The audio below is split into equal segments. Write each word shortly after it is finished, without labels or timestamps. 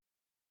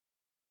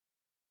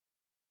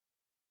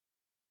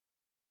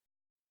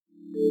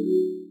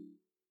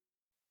Giving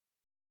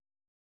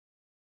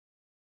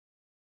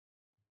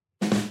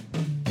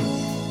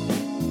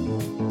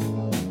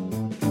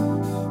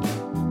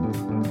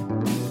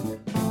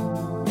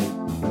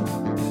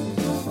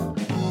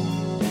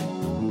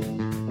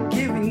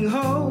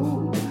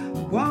hope,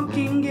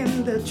 walking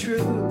in the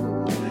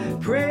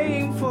truth,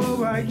 praying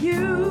for our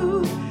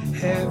youth,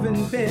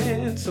 having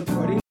been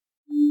supporting.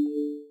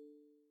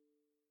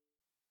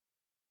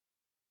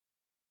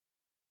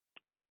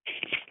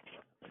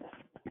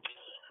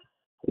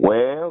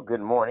 Well,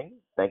 good morning.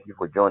 Thank you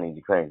for joining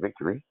Declaring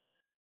Victory.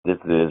 This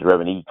is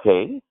Reverend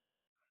E.K.,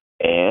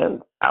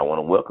 and I want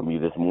to welcome you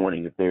this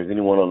morning. If there's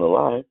anyone on the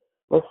line,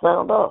 let's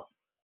sound off.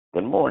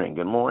 Good morning,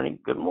 good morning,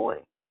 good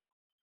morning.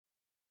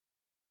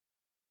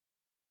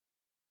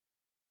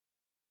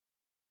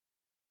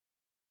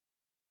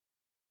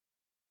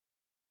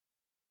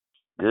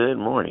 Good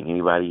morning.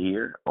 Anybody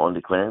here on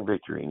Declaring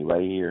Victory?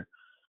 Anybody here?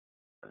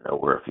 I know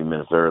we're a few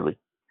minutes early.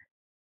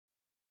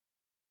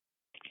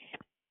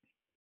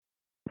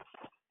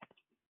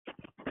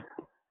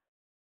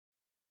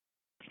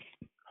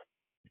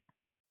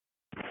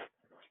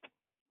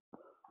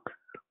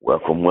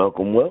 Welcome,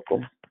 welcome,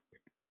 welcome.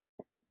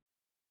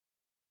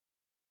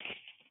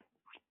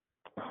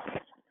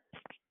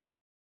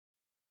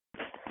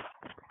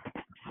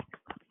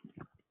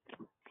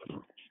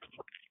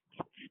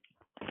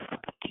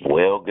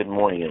 Well, good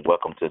morning and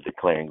welcome to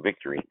Declaring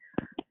Victory.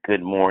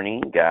 Good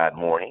morning, God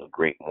morning,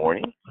 great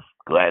morning.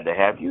 Glad to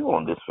have you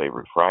on this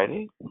favorite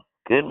Friday.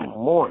 Good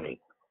morning.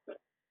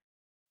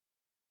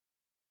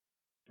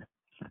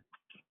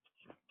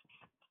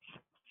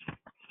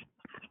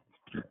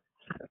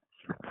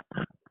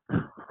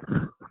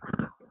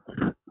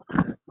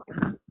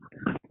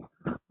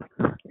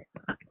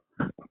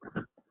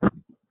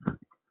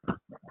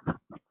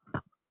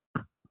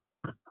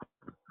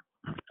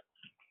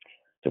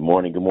 Good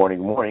morning, good morning,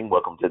 good morning.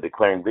 Welcome to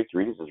Declaring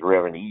Victory. This is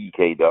Reverend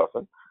E.K.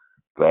 Dawson.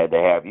 Glad to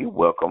have you.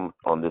 Welcome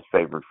on this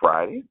favorite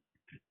Friday.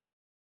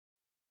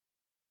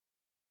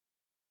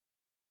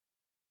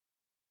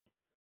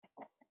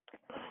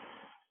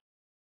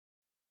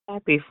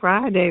 Happy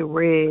Friday,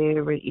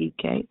 Reverend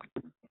E.K.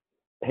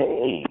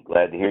 Hey,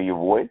 glad to hear your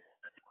voice.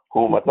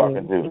 Who am I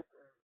talking to?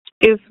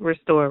 It's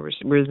Restore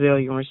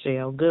Brazilian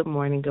Rochelle. Good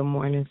morning,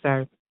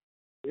 sir.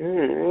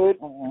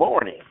 Good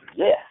morning.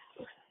 Yes.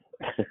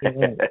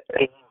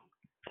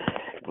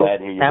 Glad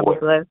to hear your Have voice.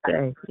 a blessed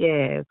day.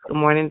 Yes. Good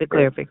morning,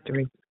 Declare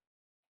Victory.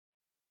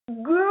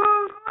 Good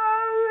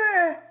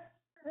morning,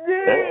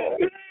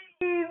 Hey.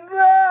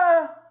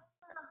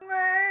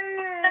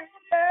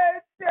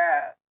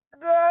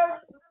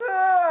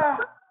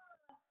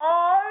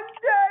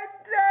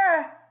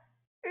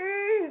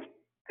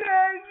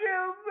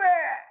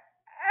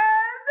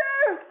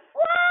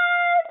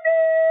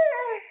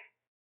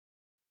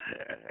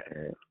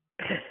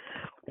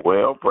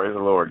 Well, praise the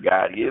Lord.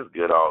 God is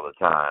good all the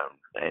time,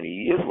 and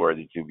He is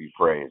worthy to be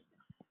praised.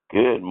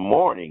 Good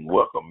morning.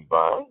 Welcome,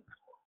 Yvonne.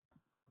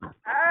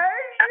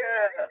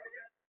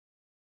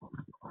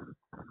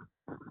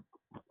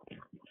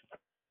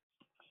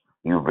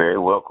 You're very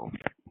welcome.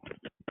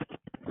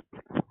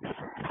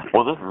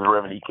 Well, this is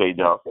Reverend E.K.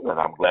 Johnson, and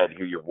I'm glad to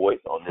hear your voice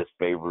on this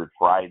favorite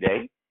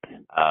Friday.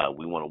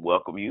 We want to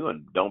welcome you,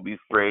 and don't be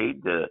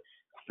afraid to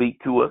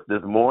speak to us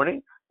this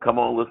morning. Come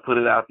on, let's put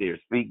it out there.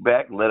 Speak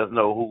back. Let us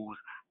know who's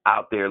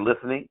out there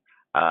listening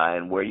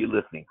and where you're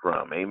listening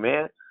from.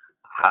 Amen.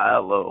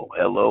 Hello,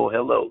 hello,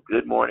 hello.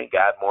 Good morning,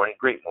 God morning,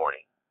 great morning.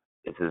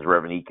 This is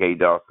Reverend E.K.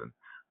 Dawson.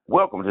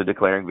 Welcome to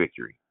Declaring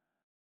Victory.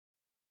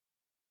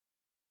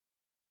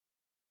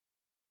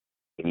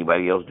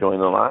 Anybody else join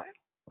the line?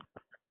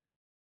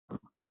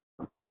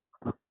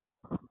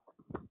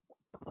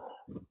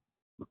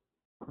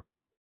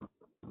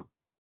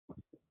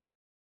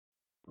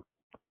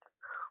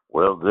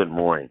 Well, good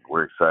morning.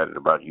 We're excited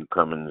about you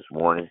coming this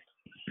morning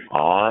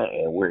on,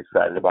 and we're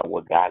excited about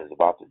what God is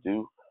about to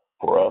do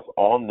for us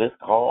on this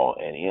call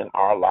and in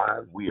our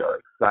lives. We are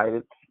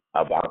excited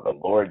about the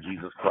Lord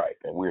Jesus Christ,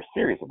 and we're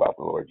serious about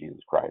the Lord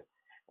Jesus Christ.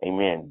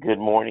 Amen. Good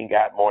morning,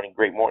 God morning,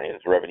 great morning.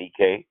 It's Reverend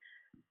E.K.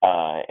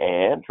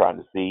 And trying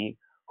to see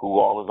who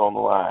all is on the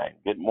line.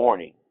 Good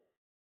morning.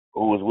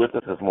 Who is with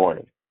us this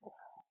morning?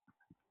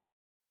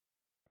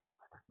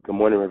 Good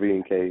morning,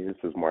 Reverend K. This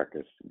is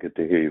Marcus. Good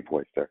to hear your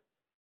voice, sir.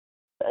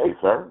 Hey,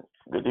 sir.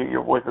 Good to hear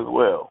your voice as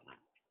well.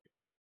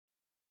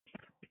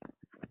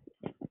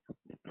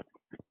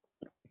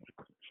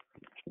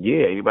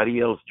 Yeah,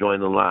 anybody else join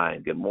the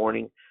line? Good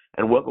morning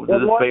and welcome to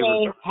this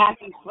favorite.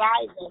 Happy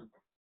Friday.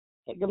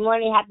 Good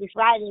morning, happy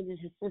Friday. This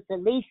is Sister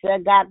Lisa.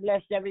 God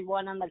bless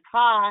everyone on the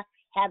call.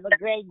 Have a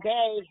great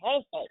day.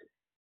 Hey, hey.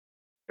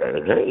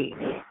 Hey,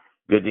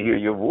 good to hear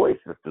your voice,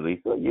 Sister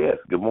Lisa. Yes,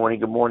 good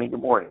morning, good morning,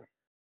 good morning.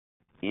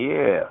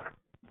 Yeah.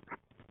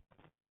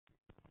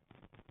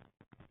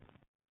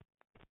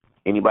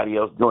 Anybody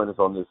else join us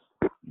on this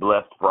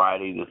blessed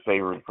Friday, this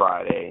favorite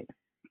Friday?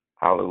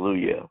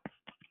 Hallelujah.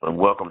 And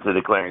welcome to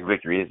Declaring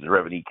Victory. This is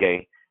Reverend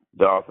E.K.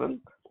 Dawson.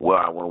 Well,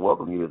 I want to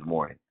welcome you this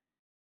morning.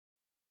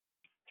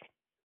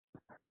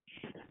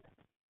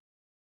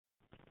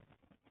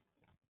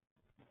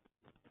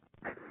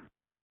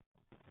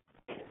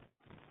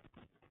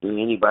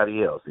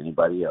 Anybody else?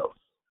 Anybody else?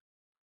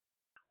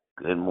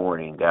 Good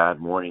morning, God.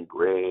 Morning,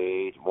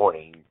 great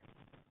morning.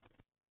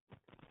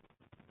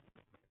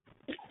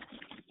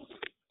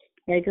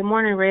 Hey, good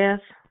morning, Rev.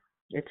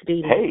 It's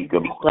Dee Dee. Hey,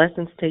 good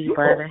Blessings to you,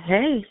 brother.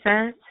 Hey,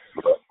 sir.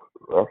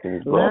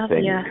 blessings, Love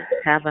blessings. ya.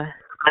 Have a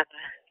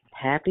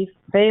happy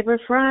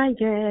favorite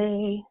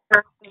Friday.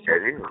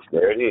 There it is.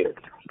 There it is.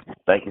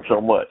 Thank you so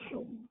much.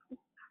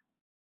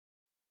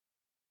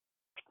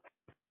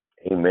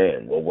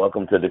 Amen. Well,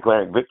 welcome to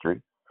Declaring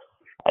Victory.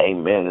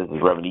 Amen. This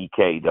is Reverend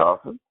E.K.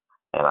 Dawson,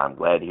 and I'm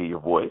glad to hear your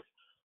voice.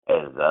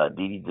 As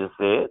Dee Dee just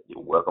said,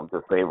 welcome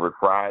to Favorite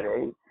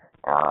Friday,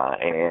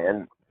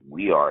 and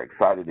we are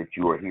excited that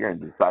you are here and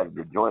decided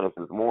to join us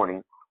this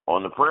morning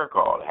on the prayer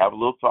call to have a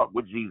little talk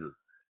with Jesus.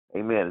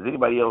 Amen. Is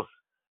anybody else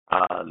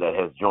that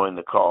has joined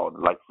the call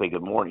would like to say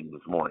good morning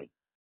this morning?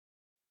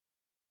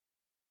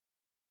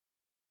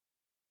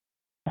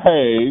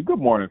 Hey, good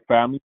morning,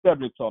 family.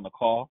 Cedric's on the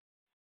call.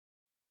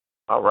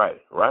 All right.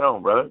 Right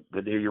on, brother.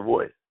 Good to hear your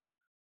voice.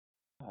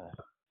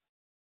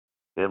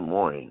 Good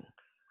morning.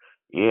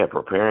 Yeah,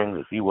 preparing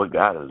to see what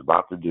God is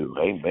about to do.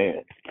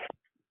 Amen.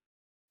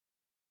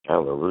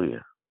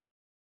 Hallelujah.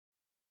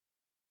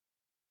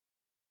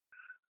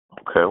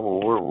 Okay,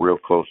 well, we're real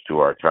close to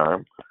our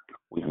time.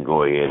 We can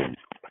go ahead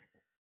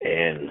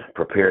and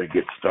prepare to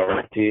get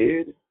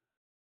started.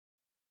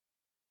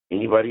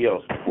 Anybody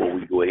else before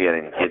we go ahead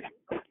and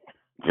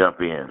jump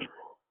in?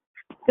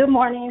 Good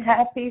morning.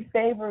 Happy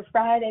Favorite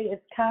Friday.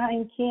 It's Kai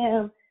and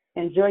Kim.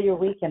 Enjoy your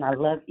weekend. I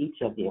love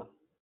each of you.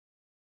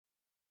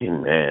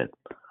 Amen.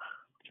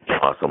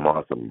 Awesome,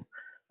 awesome.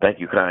 Thank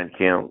you, kind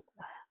Kim.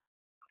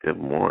 Good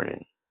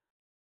morning.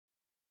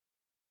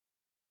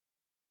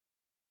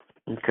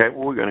 Okay,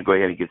 well, we're going to go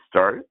ahead and get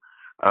started.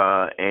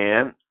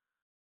 And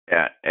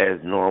as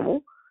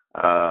normal,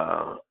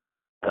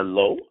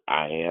 hello,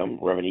 I am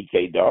Reverend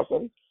E.K.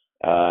 Dawson,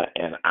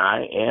 and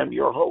I am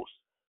your host.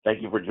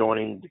 Thank you for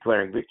joining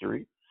Declaring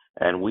Victory.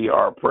 And we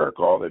are a prayer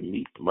call that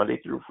meets Monday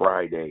through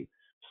Friday,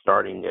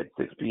 starting at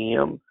 6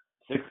 a.m.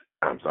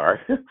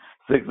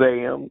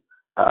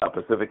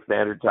 Pacific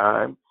Standard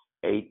Time,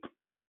 8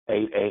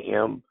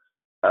 a.m.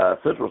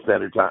 Central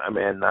Standard Time,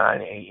 and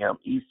 9 a.m.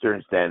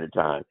 Eastern Standard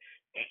Time.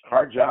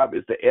 Our job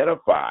is to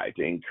edify,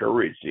 to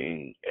encourage,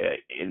 to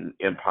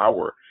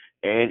empower,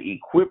 and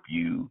equip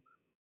you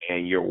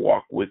in your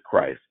walk with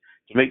Christ.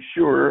 To make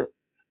sure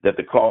that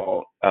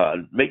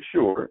make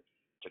sure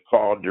to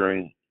call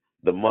during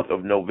the month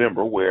of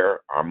November,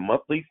 where our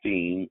monthly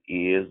theme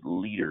is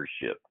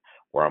leadership.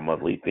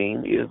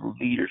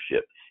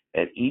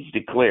 And each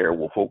declare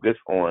will focus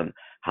on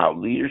how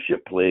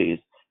leadership plays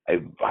a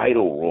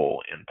vital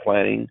role in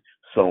planting,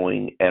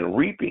 sowing, and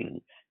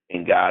reaping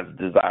in God's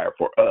desire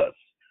for us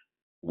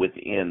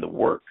within the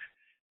work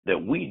that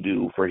we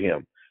do for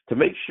Him, to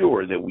make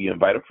sure that we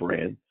invite a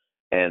friend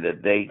and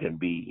that they can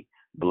be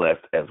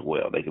blessed as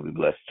well. They can be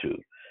blessed too.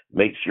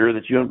 Make sure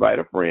that you invite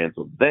a friend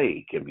so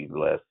they can be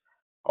blessed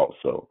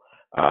also.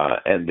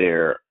 And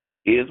there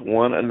is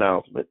one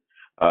announcement.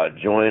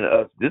 Join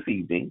us this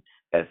evening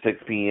at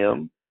 6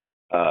 p.m.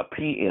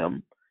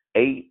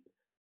 8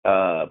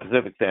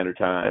 Pacific Standard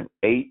Time,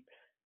 8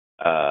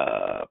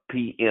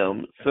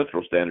 p.m.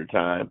 Central Standard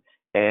Time,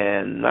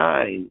 and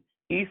 9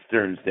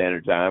 Eastern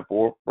Standard Time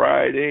for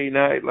Friday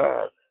Night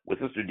Live with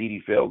Sister Dee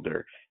Dee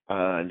Felder,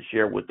 and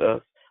share with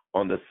us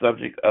on the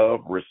subject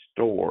of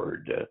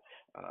restored.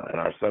 And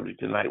our subject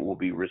tonight will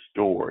be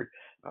restored,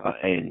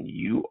 and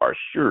you are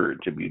sure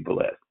to be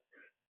blessed.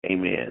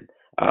 Amen.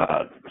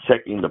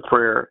 Checking the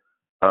prayer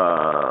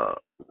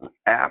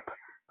app,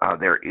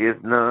 there is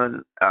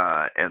none,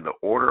 and the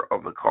order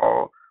of the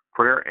call,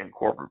 prayer and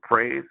corporate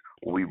praise,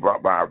 will be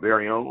brought by our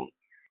very own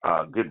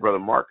good brother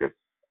Marcus,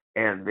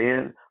 and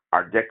then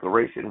our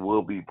declaration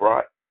will be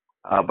brought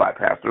by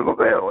Pastor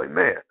Lavell.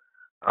 Amen.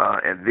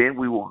 And then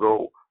we will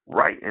go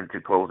right into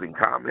closing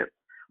comments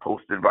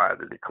hosted by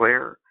the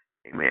Declare.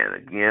 Amen.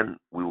 Again,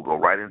 we will go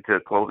right into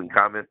closing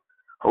comments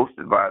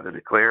hosted by the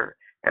Declare,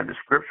 and the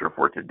scripture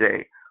for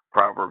today,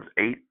 Proverbs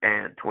 8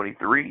 and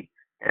 23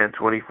 and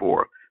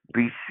 24.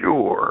 Be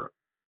sure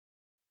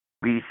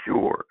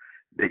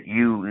that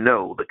you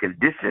know the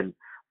condition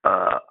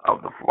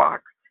of the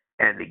flock,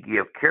 and to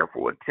give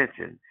careful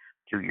attention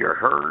to your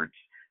herds,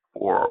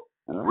 for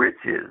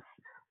riches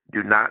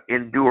do not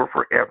endure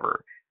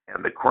forever,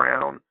 and the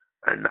crown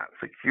are not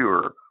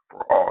secure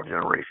for all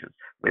generations.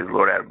 May the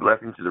Lord add a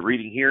blessing to the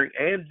reading, hearing,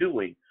 and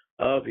doing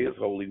of His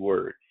holy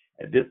word.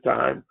 At this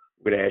time,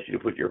 we're going to ask you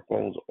to put your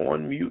phones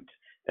on mute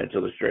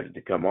until it's ready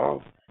to come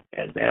off.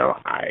 And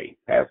now I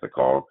pass the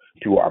call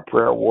to our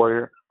prayer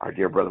warrior, our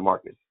dear brother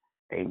Marcus.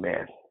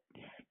 Amen.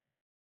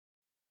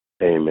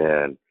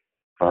 Amen.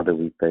 Father,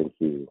 we thank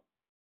you.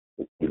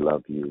 We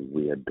love you.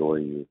 We adore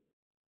you.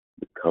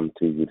 We come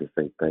to you to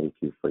say thank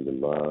you for your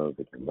love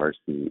and your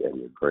mercy and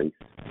your grace.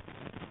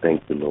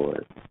 Thank you,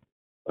 Lord,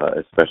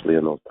 especially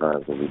in those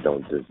times when we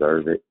don't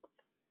deserve it.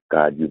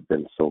 God, you've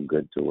been so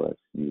good to us.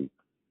 You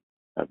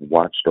have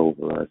watched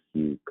over us.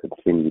 You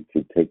continue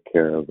to take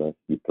care of us.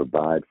 You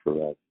provide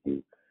for us.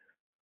 You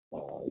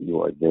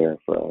You are there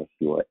for us.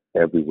 You are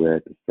everywhere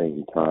at the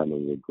same time,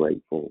 and we're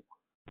grateful.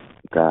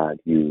 God,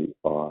 you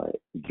are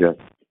just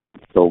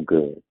so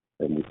good.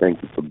 And we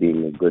thank you for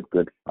being a good,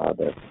 good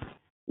Father.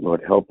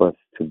 Lord, help us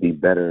to be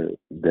better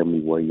than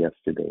we were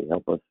yesterday.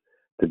 Help us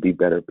to be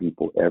better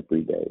people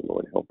every day.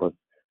 Lord, help us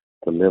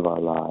to live our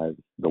lives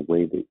the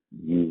way that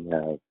you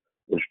have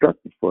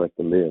instructed for us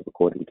to live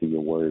according to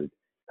your word.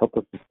 Help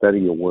us to study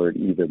your word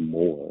even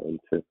more and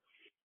to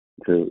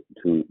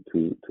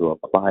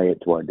apply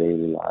it to our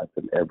daily lives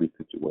in every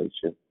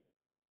situation.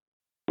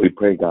 We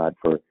pray, God,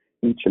 for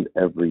each and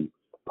every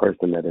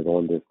person that is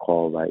on this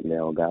call right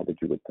now, God,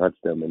 that you would touch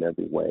them in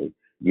every way.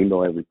 You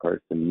know every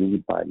person,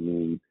 need by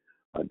need,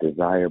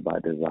 desire by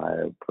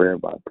desire, prayer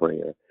by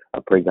prayer. I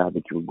pray, God,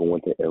 that you would go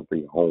into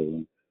every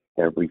home,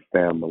 every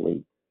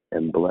family,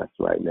 and bless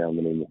right now in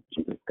the name of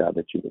Jesus, God,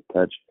 that you would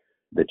touch,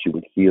 that you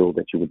would heal,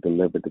 that you would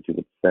deliver, that you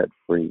would set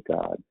free,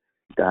 God.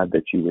 God,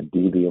 that you would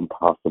do the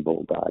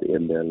impossible, God,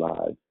 in their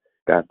lives.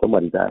 God,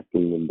 somebody's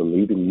asking and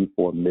believing you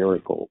for a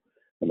miracle.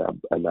 And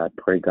I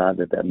pray, God,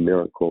 that that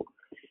miracle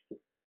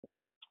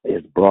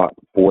is brought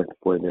forth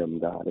for them,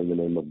 God, in the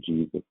name of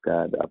Jesus,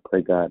 God. I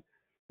pray, God,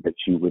 that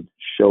you would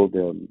show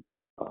them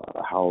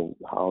how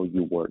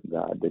you work,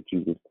 God, that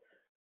you would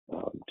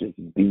just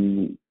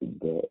be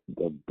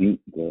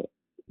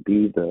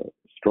the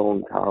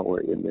strong tower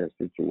in their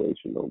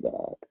situation, oh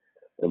God.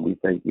 And we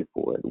thank you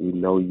for it. We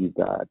know you,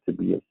 God, to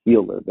be a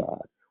healer,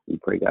 God. We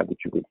pray, God, that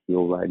you would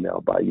heal right now.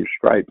 By your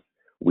stripes,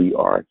 we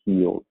are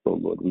healed. So,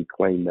 Lord, we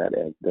claim that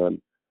as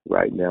done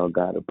right now,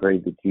 God. I pray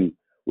that you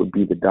would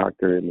be the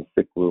doctor in the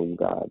sick room,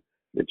 God,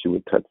 that you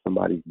would touch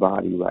somebody's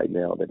body right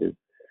now that is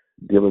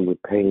dealing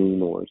with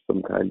pain or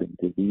some kind of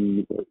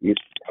disease or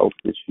health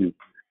issue.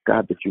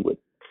 God, that you would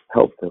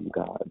help them,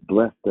 God.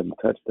 Bless them,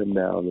 touch them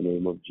now in the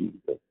name of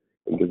Jesus,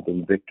 and give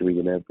them victory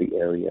in every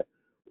area.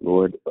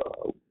 Lord,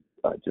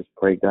 I just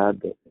pray, God,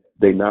 that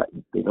they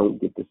don't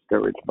get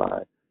discouraged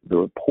by the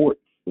reports,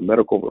 the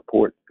medical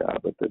reports, God,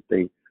 but that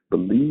they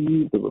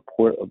believe the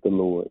report of the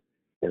Lord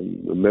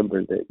and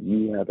remember that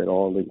you have it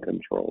all in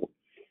control.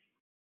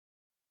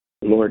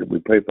 Lord, we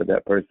pray for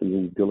that person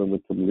who's dealing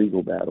with some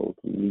legal battles,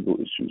 some legal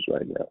issues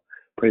right now.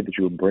 Pray that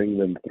you would bring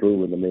them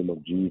through in the name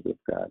of Jesus,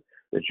 God,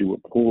 that you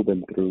would pull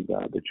them through,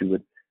 God, that you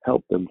would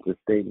help them to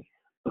stay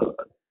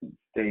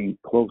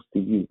close to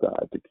you,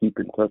 God, to keep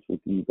in touch with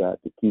you, God,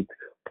 to keep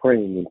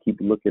praying and keep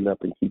looking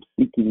up and keep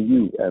seeking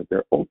you as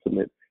their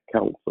ultimate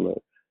counselor,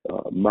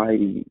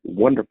 mighty,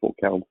 wonderful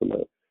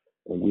counselor.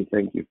 And we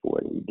thank you for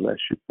it. We bless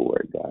you for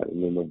it, God, in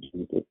the name of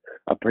Jesus.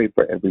 I pray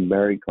for every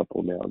married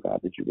couple now,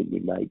 God, that you would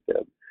unite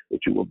them,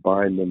 that you would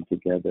bind them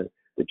together,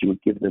 that you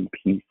would give them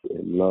peace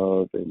and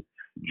love and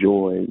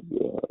joy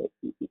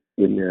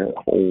in their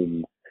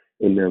homes,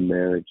 in their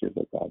marriages,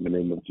 oh God, in the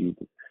name of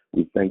Jesus.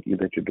 We thank you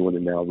that you're doing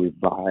it now.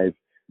 Revive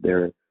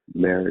their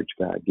marriage,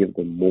 God. Give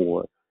them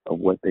more of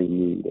what they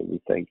need, and we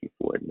thank you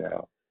for it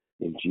now.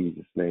 In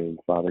Jesus' name,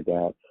 Father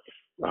God,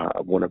 I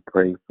want to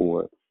pray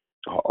for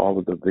all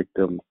of the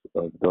victims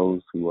of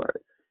those who are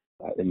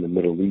in the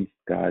Middle East.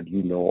 God,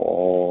 you know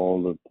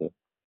all of the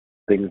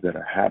things that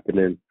are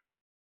happening.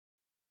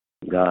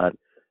 God,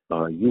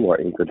 you are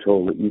in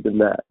control of even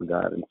that,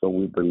 God. And so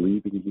we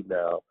believe in you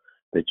now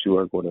that you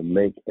are going to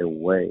make a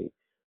way,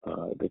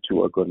 that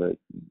you are going to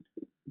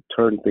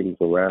turn things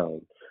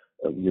around.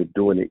 You're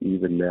doing it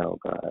even now,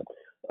 God.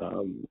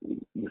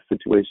 The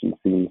situation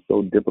seems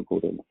so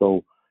difficult and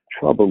so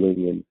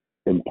troubling and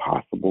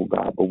impossible,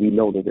 God, but we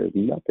know that there's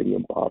nothing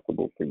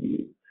impossible for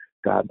you,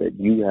 God, that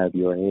you have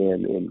your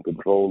hand in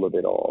control of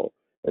it all.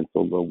 And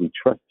so, Lord, we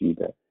trust you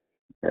that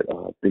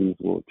things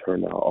will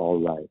turn out all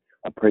right.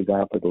 I pray,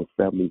 God, for those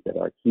families that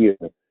are here,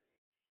 that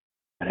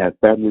have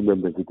family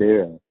members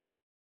there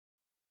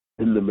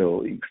in the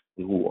Middle East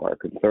who are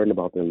concerned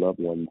about their loved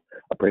ones.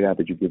 I pray, God,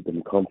 that you give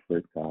them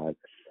comfort, God,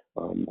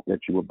 that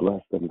you will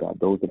bless them, God.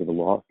 Those that have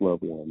lost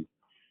loved ones,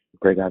 I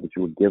pray, God, that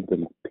you will give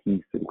them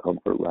peace and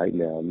comfort right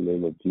now in the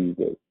name of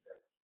Jesus.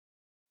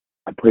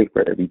 I pray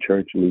for every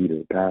church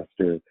leader,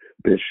 pastor,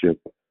 bishop,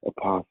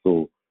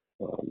 apostle,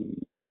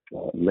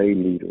 lay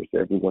leaders,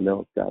 everyone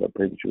else, God. I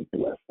pray that you would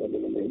bless them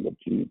in the name of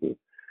Jesus.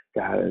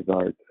 God, as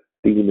our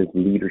theme is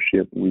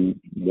leadership, we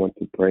want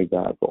to pray,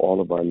 God, for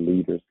all of our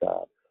leaders,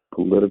 God,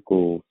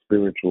 political,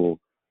 spiritual,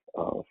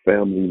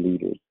 family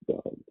leaders,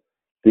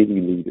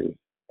 city leaders,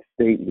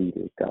 state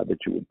leaders, God, that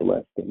you would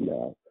bless them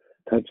now.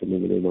 Touch them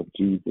in the name of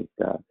Jesus,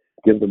 God.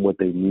 Give them what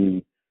they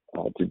need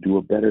to do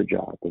a better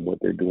job than what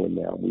they're doing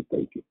now. We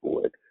thank you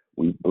for it.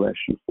 We bless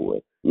you for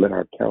it. Let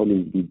our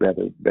counties be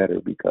better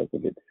because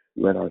of it.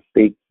 Let our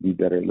states be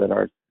better. Let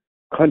our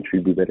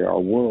country be better. Our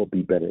world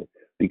be better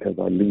because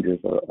our leaders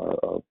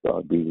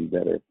are being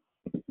better.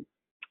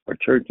 Our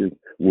churches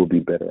will be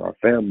better. Our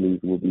families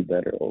will be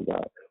better, oh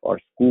God. Our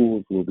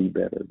schools will be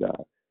better,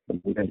 God.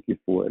 And we thank you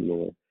for it,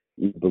 Lord.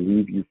 We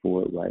believe you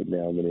for it right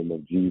now in the name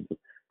of Jesus.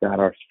 God,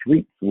 our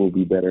streets will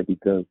be better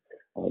because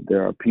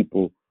there are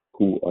people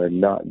who are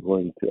not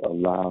going to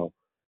allow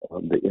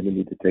the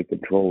enemy to take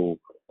control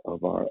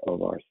of our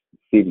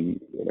cities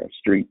and our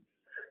streets.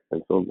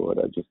 And so, Lord,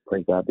 I just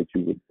pray, God, that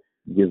you would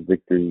Give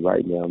victory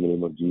right now in the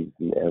name of Jesus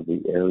in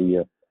every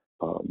area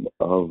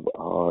of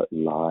our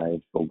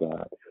lives, oh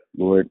God.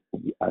 Lord,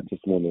 I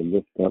just want to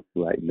lift up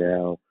right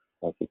now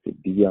Sister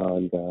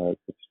Dion, God,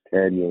 Sister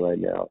Tanya right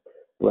now.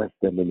 Bless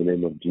them in the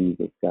name of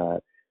Jesus,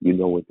 God. You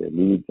know what their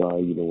needs are.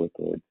 You know what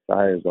their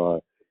desires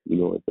are. You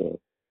know what their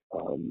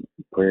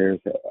prayers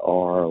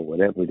are, or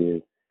whatever it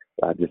is.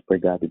 I just pray,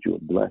 God, that you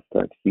would bless,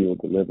 touch, heal,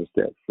 deliver,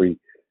 set free.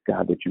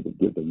 God, that you would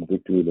give them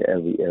victory in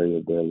every area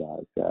of their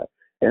lives, God,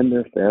 and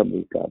their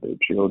families, God, their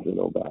children,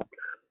 oh God.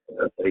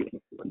 Thank you,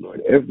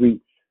 Lord. Every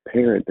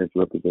parent that's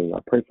represented, I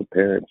pray for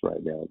parents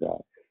right now,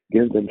 God.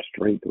 Give them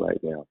strength right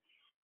now.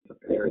 The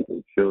parents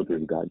and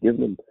children, God. Give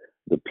them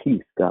the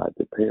peace, God,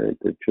 to parent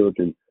their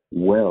children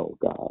well,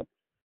 God.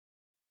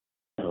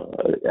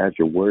 As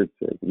your word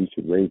says, we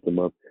should raise them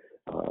up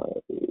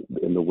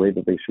in the way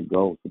that they should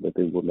go so that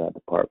they will not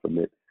depart from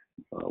it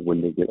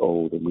when they get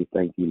old. And we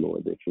thank you,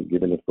 Lord, that you're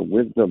giving us the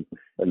wisdom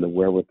and the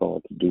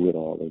wherewithal to do it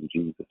all in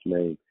Jesus'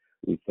 name.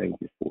 We thank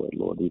you for it,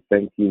 Lord. We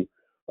thank you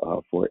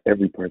for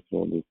every person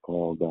on this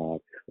call, God.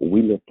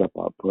 We lift up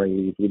our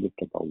praise. We lift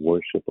up our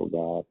worship, oh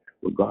God.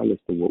 Regardless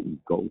of what we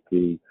go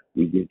through,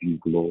 we give you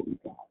glory,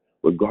 God.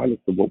 Regardless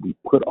of what we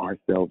put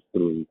ourselves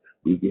through,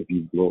 we give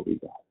you glory,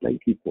 God.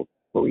 Thank you for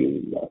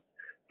freeing us.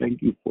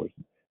 Thank you for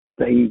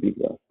saving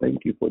us. Thank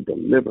you for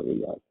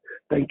delivering us.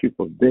 Thank you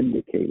for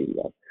vindicating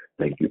us.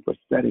 Thank you for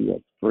setting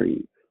us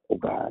free, oh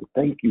God.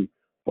 Thank you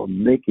for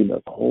making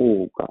us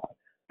whole, God.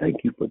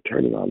 Thank you for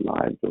turning our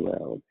lives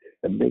around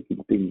and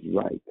making things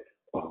right.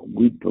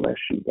 We bless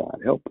you, God.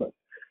 Help us,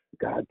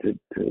 God, to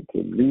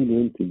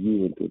lean into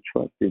you and to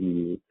trust in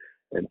you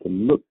and to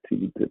look to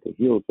you, to the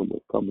hills from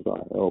which comes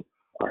our help.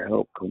 Our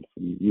help comes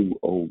from you,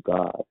 oh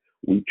God.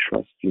 We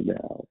trust you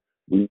now.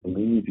 We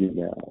believe you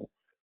now.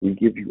 We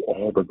give you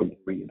all the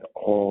glory and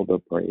all the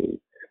praise,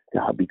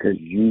 God, because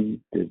you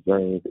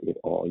deserve it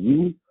all.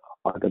 You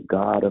are the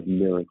God of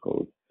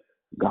miracles,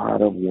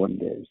 God of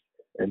wonders.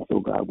 And so,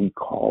 God, we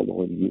call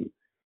on you,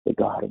 the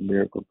God of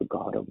miracles, the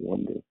God of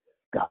wonders.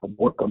 God,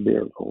 work a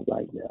miracle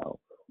right now.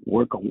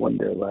 Work a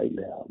wonder right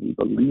now. We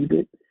believe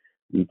it.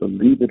 We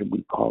believe it, and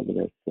we call it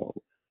as so.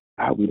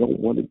 God, we don't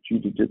want you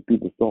to just be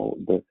the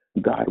song, the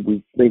God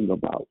we sing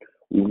about.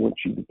 We want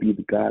you to be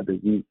the God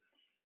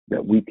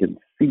that we can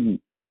see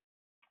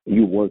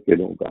you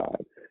working, oh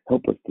God.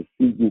 Help us to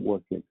see you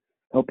working.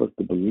 Help us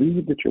to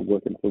believe that you're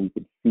working so we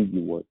can see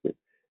you working.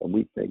 And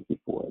we thank you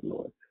for it,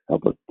 Lord.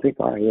 Help us take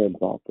our hands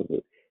off of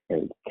it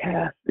and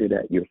cast it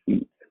at your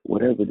feet,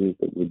 whatever it is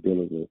that we're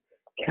dealing with.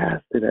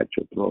 Cast it at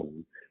your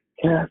throne.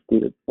 Cast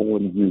it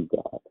on you,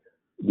 God,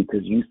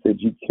 because you said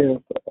you care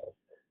for us,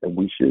 and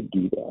we should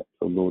do that.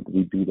 So, Lord,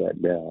 we do that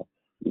now.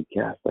 We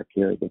cast our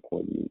cares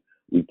upon you.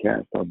 We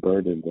cast our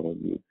burdens on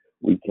you.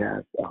 We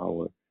cast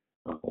our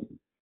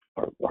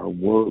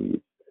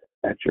worries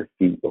at your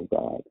feet, oh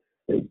God,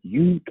 that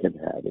you can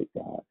have it,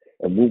 God.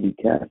 And when we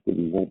cast it,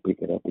 we won't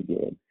pick it up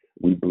again.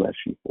 We bless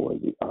you for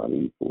it. We honor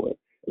you for it.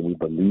 And we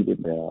believe it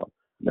now.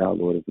 Now,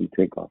 Lord, as we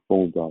take our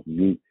phones off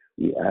mute,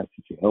 we ask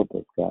that you help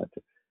us, God,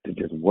 to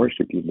just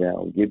worship you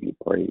now and give you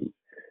praise.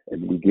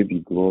 And we give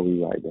you glory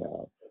right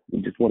now.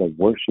 We just want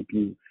to worship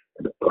you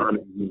and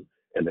honor you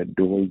and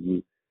adore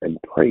you and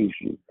praise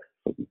you.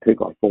 So we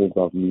take our phones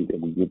off mute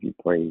and we give you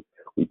praise.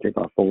 We take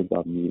our phones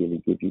off mute and we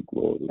give you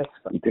glory.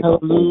 We take our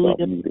phones off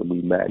mute and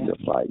we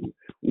magnify you.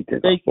 We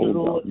take our phones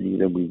off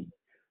mute and we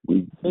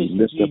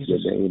lift up your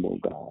name, oh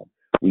God.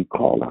 We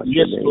call out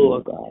your name,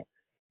 oh God.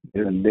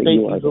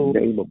 You are the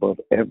name above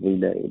every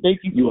name.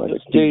 You are the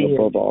King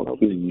above all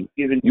kings.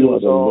 You are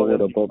the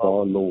Lord above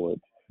all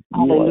lords.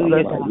 You are a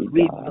mighty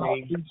God.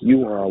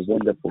 You are a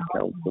wonderful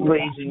counselor.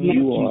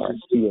 You are a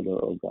healer,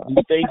 oh God.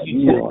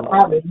 You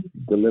are a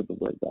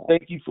deliverer, God.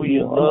 Thank you for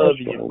your love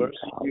and your mercy,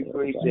 your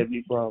grace,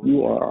 Heavenly Father.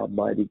 You are our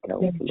mighty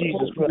counselor.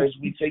 Jesus Christ,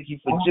 we thank you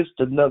for just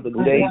another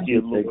day,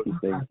 dear Lord.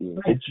 Thank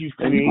you. That you've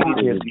created,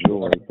 Heavenly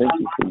Father. Thank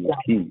you for your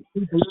peace.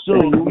 So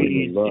thank you for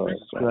your love.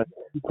 God.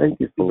 Thank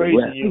you for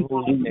rest. Thank you,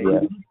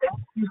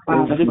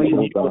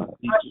 oh God.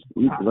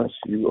 We bless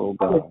you, oh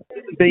God.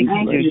 Thank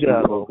you,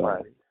 God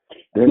Almighty.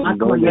 There's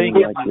no name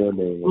like your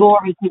name.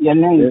 Glory to your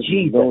name, There's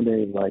Jesus. no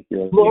name like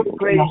your name. Glory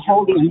to your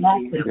holy and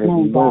matchless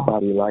name, God.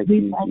 Nobody like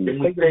you,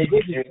 Jesus.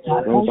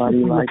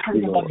 Nobody like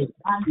you, Lord.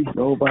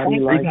 Nobody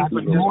like you,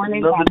 Lord.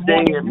 Another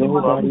day,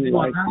 nobody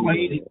like you,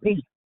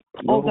 Lord.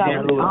 Oh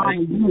God, we honor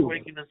you.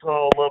 Waking us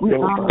all up. We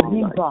honor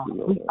you, God.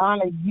 We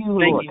honor you,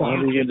 Lord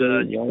God.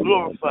 You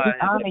glorify. We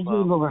honor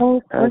you, Lord.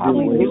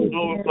 You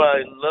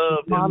glorify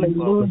love.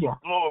 Hallelujah.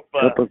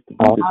 Glorify.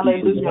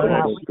 Hallelujah,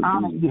 God. We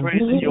honor you.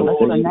 Praise your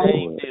holy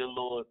name, dear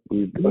Lord.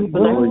 We bless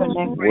your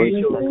name. Praise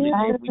your holy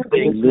name.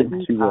 We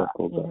lift you up,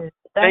 oh God.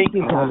 Thank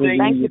you, God.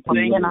 Thank you for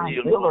being our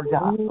healer,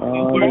 God. Thank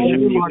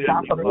you, Lord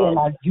God, for being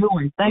our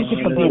joy. Thank you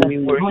for being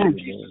our strength.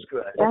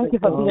 Thank you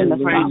for being the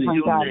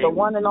sovereign God, the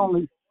one and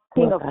only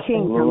King of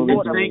kings and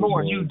Lord of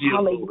lords.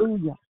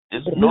 Hallelujah.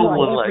 There's no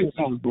one like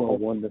you. You are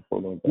wonderful,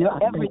 oh God.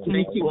 You're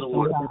everything to us,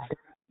 oh God.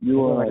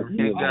 You are our Dear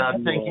healer. God,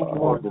 thank you You are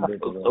for our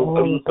deliverer.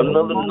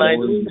 another We night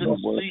adore of you. good We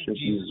sleep, worship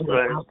you. Jesus We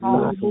Christ. bless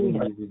you.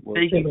 We worship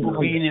Thank you you. for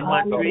being in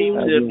my dreams,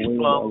 Have your Heavenly way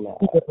in our Father. lives.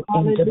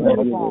 Have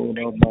your way in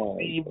our minds.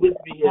 Being with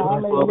me,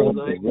 Heavenly Father, Let us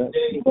night and rest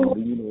day. and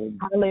lean on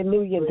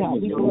Hallelujah, God.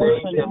 Praise We your bless name,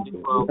 your Heavenly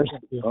name. Father.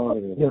 honor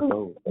and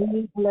soul.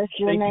 We bless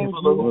your Thank you name,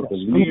 for the Lord, Holy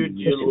Jesus. Spirit,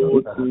 dear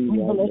Lord. We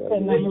bless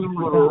your right Thank name, you my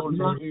for the God. Holy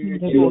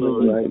Spirit, dear healing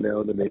Lord. right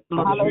now in the name of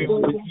Fellowship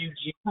Jesus. with Hallelujah. you,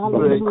 Jesus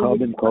From the Christ.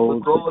 common cold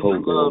With to all your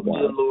COVID, oh love,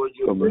 dear God. Lord,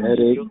 your From mercy,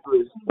 headache your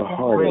grace. to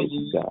heartache,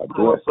 Praising you, God.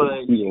 Bless and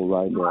glorifying you. heal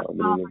right now in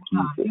the name of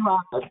Jesus.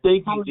 I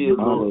thank you, dear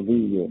Lord.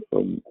 Hallelujah.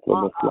 From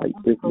a slight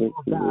sickness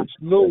to which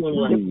No one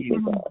like disease, you. oh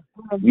God.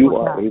 You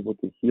are able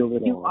to heal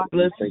it all. We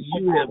Bless thank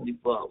you, Heavenly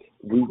Father.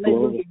 We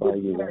glorify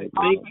you right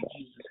now, Thank you, God.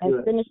 Jesus And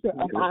Christ. finisher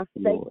of our Yes,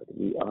 faith, Lord.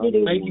 We honor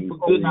you. Thank you We for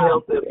good praise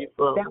health, you Heavenly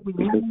Father. that we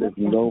because live there's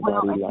as well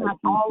nobody as like have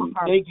you, all of Jesus.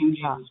 our Thank you, faith,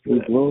 God. Jesus We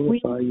Christ.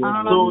 glorify your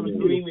honor So holy in name.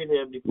 agreement,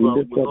 Heavenly We Father,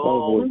 lift with up our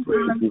all voices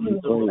to praise give you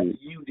and unto praise.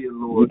 you, dear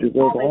You Lord.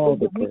 deserve all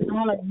the We praise.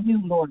 honor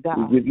you, Lord We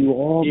God. give you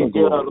all Dear the God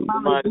glory.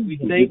 Almighty, we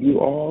We thank give you you.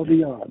 all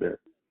the honor.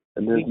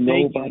 And there's We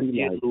thank you, nobody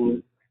dear like Lord.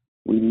 you.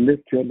 We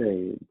lift your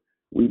name.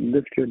 We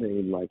lift your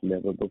name like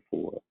never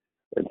before.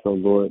 And so,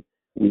 Lord,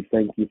 we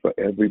thank you for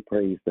every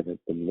praise that has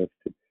been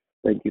lifted.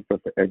 Thank you for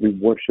every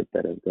worship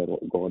that has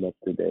gone up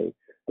today.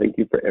 Thank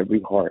you for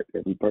every heart,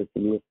 every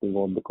person listening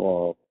on the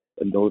call,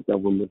 and those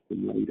that will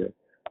listen later.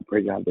 I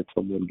pray, God, that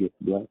someone gets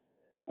blessed.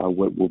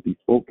 What will be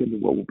spoken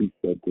and what will be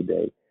said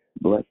today.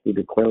 Bless the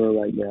declarer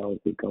right now as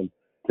they come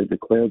to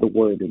declare the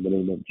word in the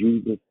name of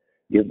Jesus.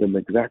 Give them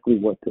exactly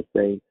what to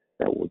say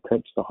that will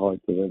touch the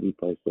hearts of every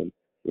person.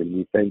 And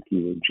we thank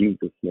you in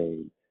Jesus'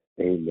 name.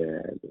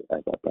 Amen.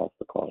 As I pass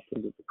the call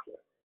to the declare.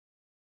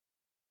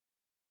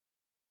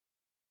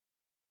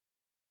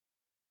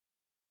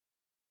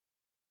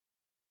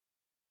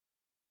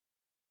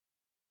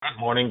 Good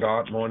morning,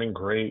 God. Morning,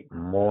 great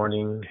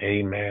morning.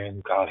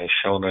 Amen. God has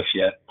shown us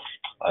yet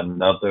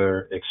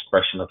another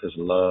expression of his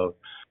love,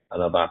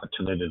 another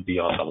opportunity to be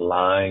on the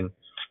line.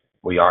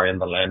 We are in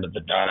the land of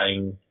the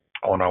dying,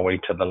 on our way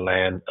to the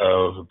land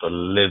of the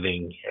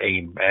living.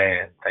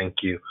 Amen. Thank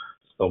you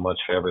so much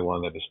for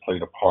everyone that has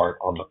played a part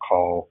on the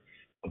call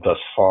thus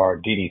far.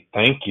 Dee Dee,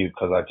 thank you,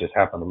 because I just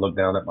happened to look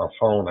down at my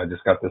phone. I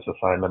just got this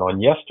assignment on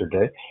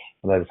yesterday,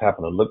 and I just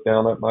happened to look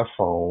down at my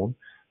phone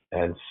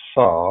and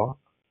saw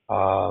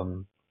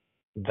um,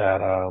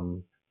 that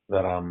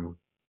that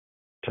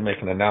to make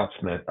an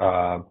announcement.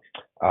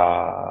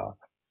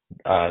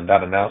 Uh,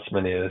 that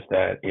announcement is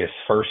that it's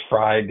First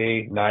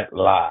Friday Night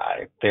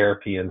Live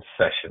therapy in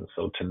session.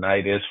 So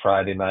tonight is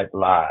Friday Night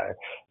Live.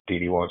 Dee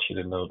Dee wants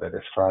you to know that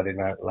it's Friday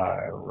Night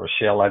Live.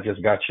 Rochelle, I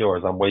just got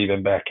yours. I'm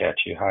waving back at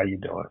you. How you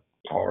doing?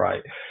 All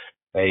right.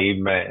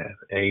 Amen.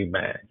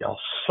 Amen. Y'all,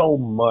 so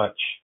much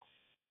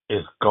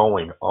is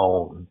going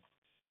on.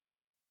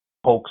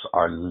 Folks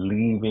are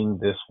leaving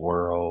this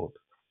world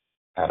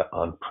at an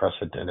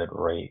unprecedented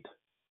rate.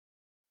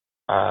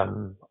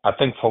 I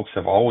think folks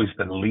have always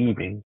been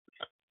leaving,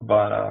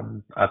 but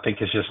I think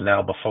it's just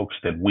now the folks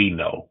that we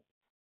know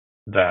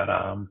that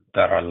are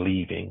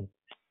leaving.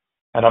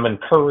 And I'm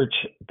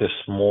encouraged this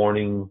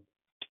morning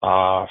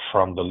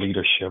from the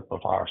leadership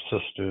of our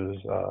sisters,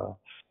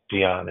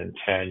 Dion and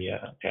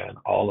Tanya, and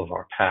all of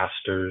our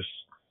pastors,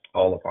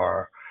 all of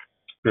our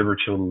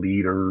spiritual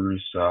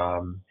leaders,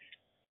 all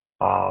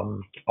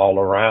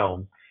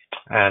around.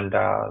 And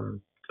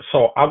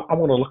so I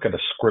want to look at a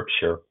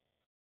scripture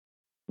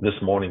this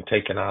morning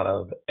taken out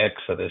of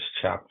Exodus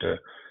chapter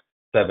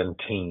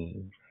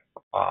 17.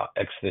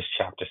 Exodus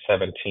chapter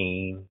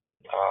 17.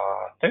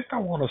 I think I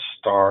want to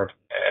start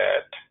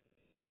at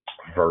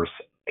verse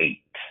 8.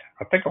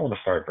 I think I want to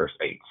start at verse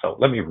 8. So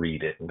let me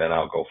read it and then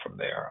I'll go from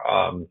there.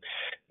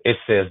 It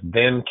says,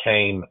 Then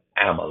came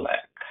Amalek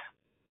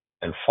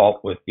and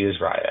fought with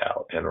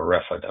Israel in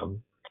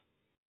Rephidim.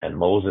 And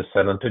Moses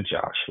said unto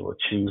Joshua,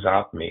 Choose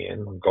out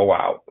men, go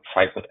out,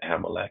 fight with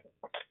Amalek.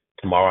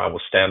 Tomorrow I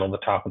will stand on the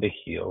top of the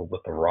hill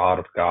with the rod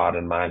of God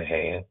in mine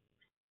hand.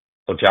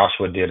 So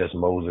Joshua did as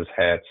Moses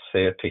had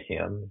said to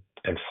him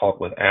and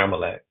fought with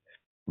Amalek.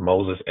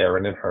 Moses,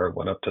 Aaron, and Hur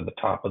went up to the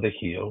top of the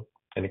hill.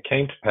 And it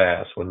came to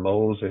pass when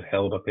Moses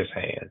held up his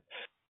hand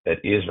that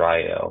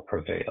Israel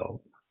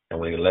prevailed. And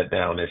when he let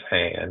down his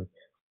hand,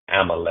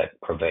 Amalek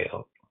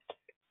prevailed.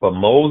 But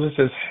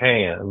Moses'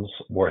 hands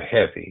were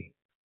heavy,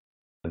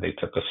 and they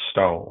took a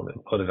stone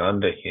and put it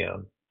under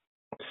him,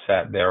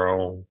 sat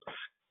thereon.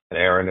 And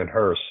Aaron and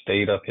Hur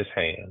stayed up his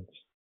hands,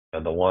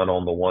 and the one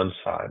on the one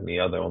side and the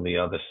other on the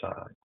other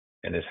side.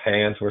 And his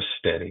hands were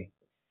steady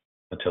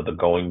until the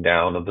going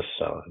down of the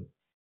sun.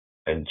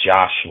 And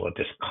Joshua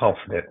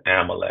discomfited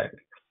Amalek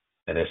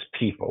and his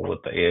people with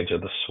the edge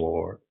of the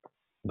sword.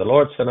 The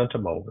Lord said unto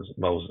Moses,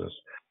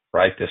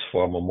 Write this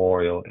for a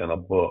memorial in a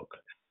book,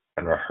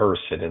 and rehearse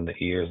it in the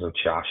ears of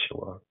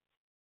Joshua.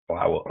 For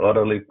I will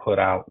utterly put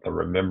out the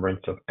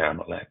remembrance of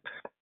Amalek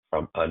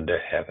from under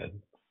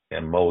heaven.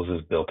 And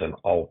Moses built an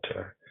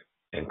altar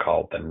and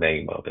called the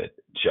name of it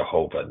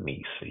Jehovah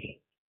Nisi.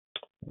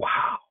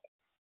 Wow.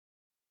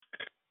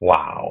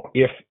 Wow.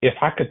 If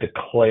I could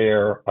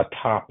declare a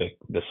topic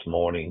this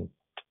morning,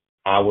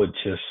 I would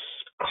just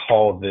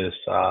call this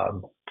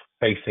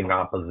facing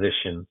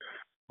opposition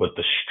with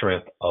the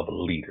strength of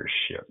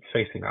leadership.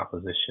 Facing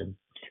opposition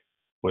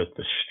with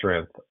the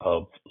strength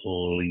of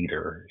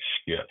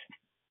leadership.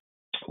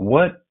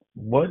 What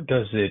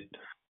does it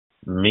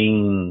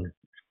mean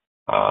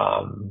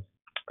um,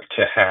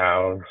 to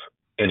have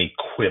an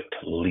equipped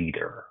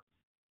leader?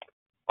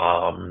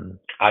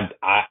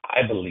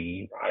 I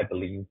believe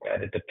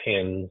that it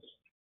depends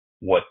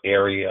what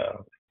area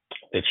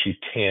that you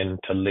tend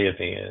to live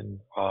in.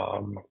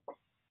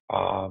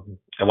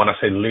 And when I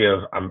say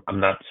live, I'm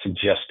not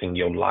suggesting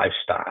your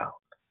lifestyle,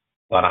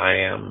 but I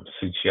am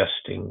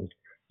suggesting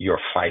your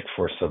fight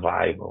for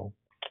survival.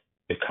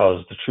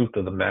 Because the truth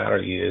of the matter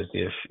is,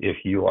 if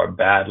you are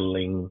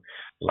battling,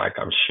 like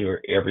I'm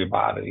sure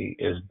everybody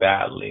is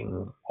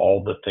battling,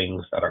 all the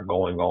things that are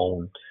going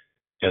on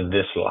in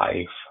this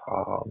life,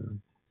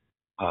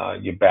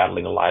 you're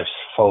battling life's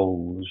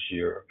foes.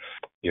 You're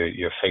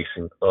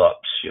facing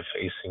ups. You're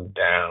facing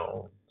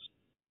downs.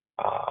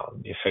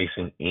 You're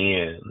facing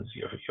ins.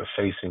 You're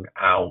facing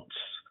outs.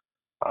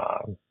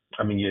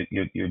 I mean,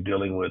 you're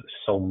dealing with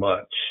so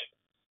much.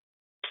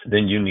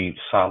 Then you need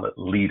solid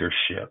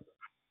leadership.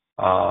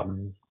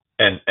 Um,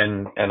 and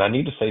I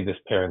need to say this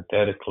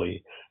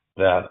parenthetically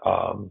that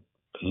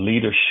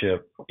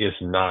leadership is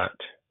not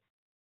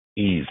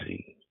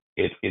easy.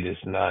 It is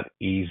not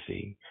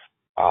easy.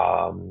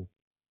 Um,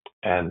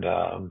 and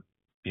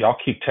y'all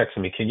keep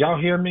texting me. Can y'all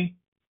hear me?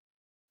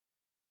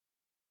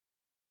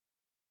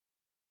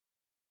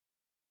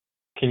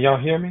 Can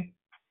y'all hear me?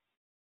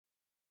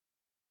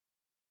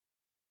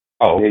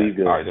 Oh, There okay. you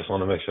go. All right. Just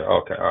want to make sure.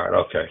 Okay. All right.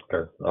 Okay.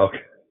 Okay.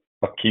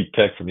 I'll keep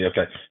texting me.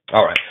 Okay.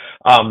 All right.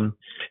 Um,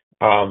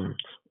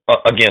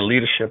 again,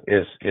 leadership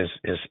is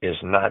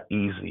not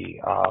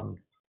easy.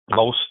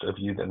 Most of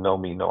you that know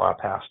me know I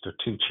pastor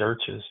two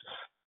churches,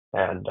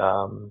 and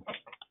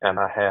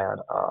I had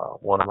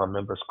one of my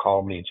members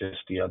call me just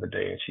the other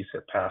day, and she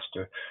said,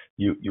 "Pastor,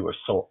 you are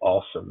so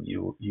awesome.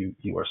 You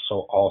are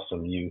so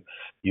awesome. You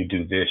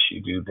do this,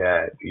 you do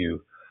that.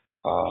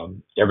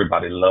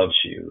 Everybody loves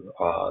you.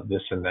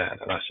 This and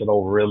that." And I said,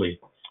 "Oh, really?"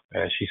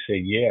 And she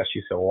said, "Yeah."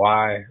 She said,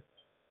 "Why?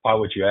 Why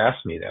would you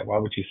ask me that? Why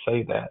would you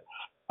say that?"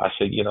 I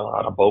said,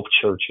 out of both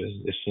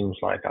churches, it seems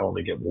like I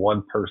only get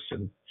one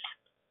person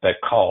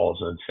that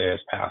calls and says,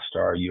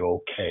 "Pastor, are you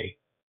okay?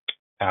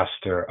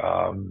 Pastor,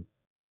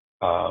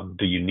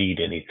 do you need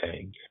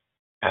anything?"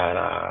 And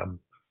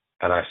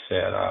I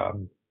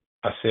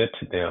said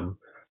to them,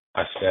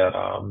 I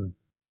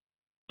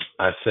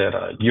said,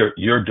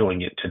 you're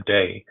doing it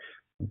today,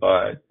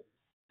 but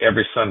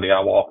every Sunday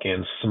I walk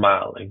in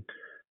smiling,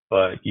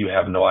 but you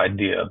have no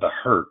idea the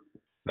hurt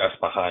that's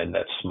behind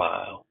that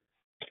smile.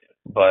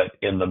 But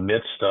in the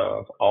midst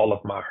of all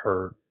of my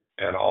hurt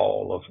and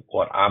all of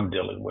what I'm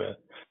dealing with,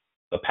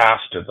 the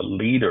pastor, the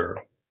leader,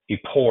 he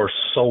pours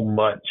so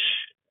much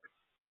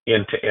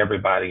into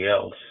everybody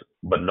else,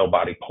 but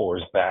nobody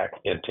pours back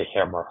into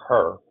him or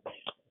her.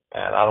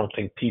 And I don't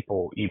think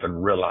people even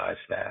realize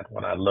that.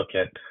 When I look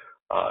at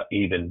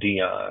even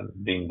Dion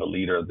being the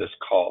leader of this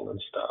call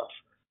and stuff,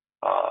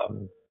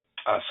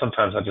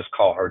 sometimes I just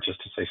call her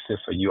just to say, "Sis,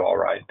 are you all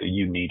right? Do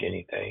you need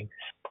anything?"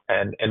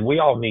 And we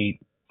all need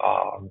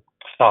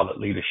solid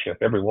leadership.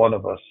 Every one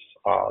of us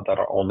that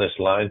are on this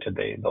line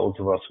today, those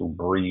of us who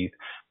breathe,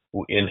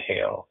 who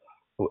inhale,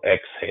 who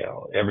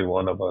exhale, every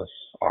one of us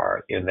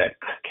are in that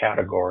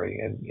category.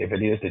 And if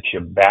it is that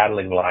you're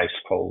battling life's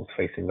foes,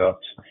 facing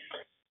ups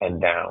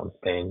and downs,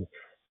 then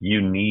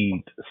you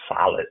need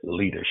solid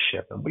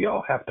leadership. And we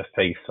all have to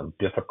face some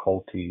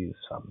difficulties,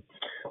 some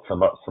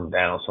ups, some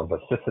downs, some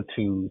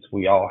vicissitudes.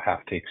 We all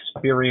have to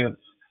experience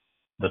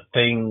the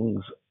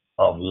things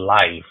of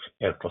life.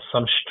 And for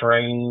some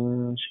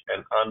strange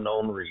and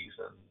unknown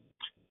reason,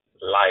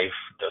 life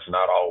does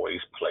not always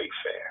play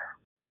fair.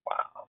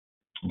 Wow.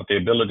 But the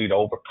ability to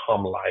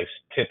overcome life's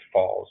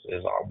pitfalls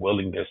is our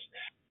willingness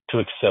to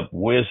accept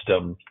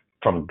wisdom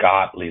from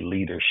godly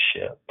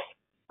leadership.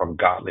 From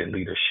godly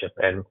leadership.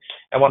 And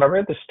when I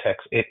read this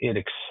text, it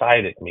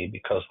excited me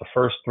because the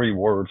first three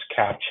words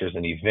captures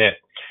an event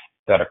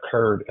that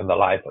occurred in the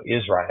life of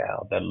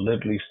Israel that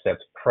literally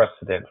sets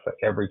precedent for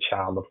every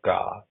child of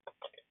God.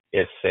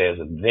 It says,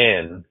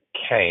 "Then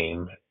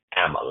came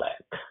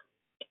Amalek."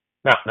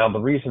 Now the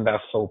reason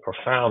that's so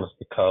profound is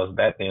because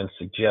that then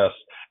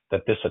suggests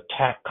that this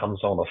attack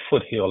comes on a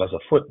foothill as a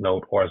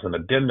footnote or as an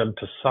addendum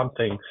to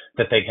something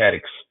that they had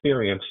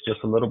experienced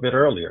just a little bit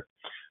earlier.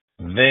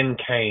 Then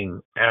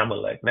came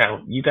Amalek.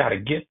 Now, you got to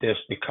get this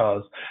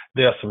because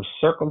there are some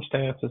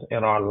circumstances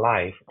in our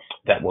life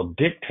that will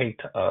dictate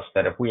to us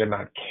that if we are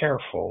not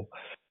careful,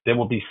 there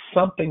will be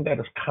something that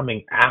is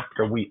coming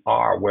after we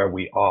are where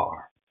we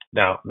are.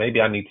 Now,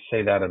 maybe I need to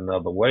say that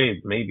another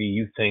way. Maybe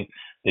you think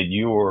that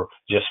you're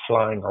just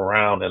flying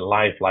around in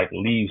life like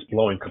leaves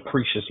blowing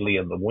capriciously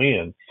in the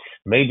wind.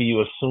 Maybe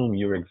you assume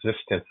your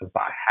existence is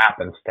by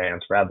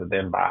happenstance rather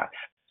than by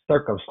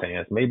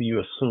circumstance. Maybe you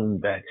assume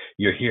that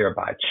you're here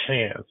by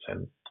chance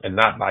and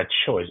not by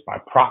choice, by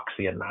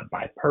proxy and not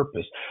by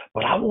purpose.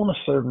 But I want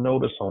to serve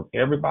notice on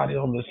everybody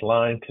on this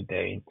line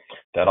today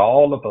that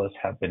all of us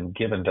have been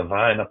given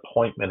divine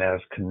appointment as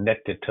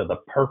connected to the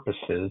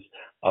purposes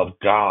of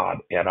God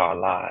in our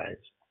lives.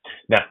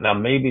 Now,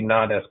 maybe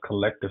not as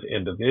collective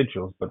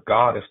individuals, but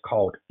God has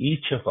called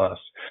each of us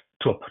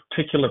to a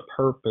particular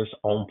purpose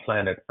on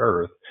planet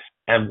Earth.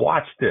 And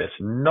watch this,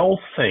 no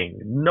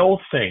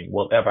thing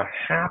will ever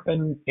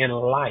happen in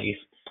life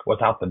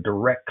without the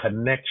direct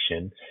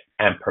connection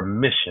and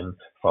permission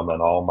from an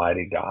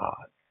almighty God.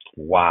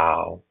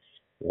 Wow.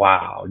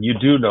 Wow. You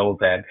do know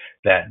that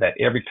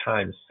every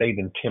time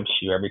Satan tempts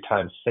you, every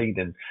time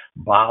Satan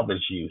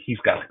bothers you, he's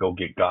got to go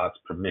get God's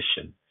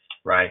permission,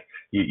 right?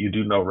 You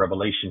do know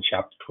Revelation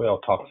chapter 12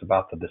 talks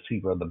about the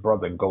deceiver of the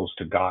brother and goes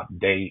to God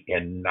day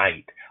and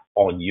night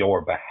on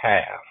your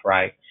behalf,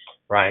 right?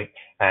 Right.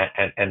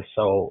 And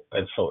so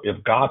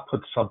if God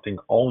puts something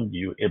on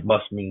you, it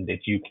must mean that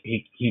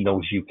he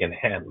knows you can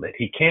handle it.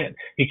 He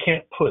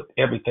can't put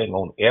everything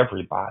on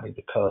everybody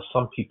because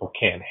some people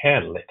can't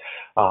handle it.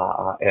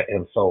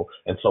 And so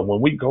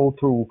when we go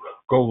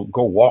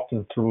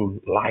walking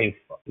through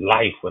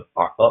life with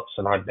our ups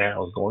and our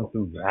downs, going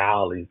through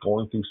valleys,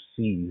 going through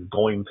seas,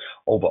 going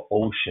over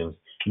oceans,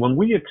 when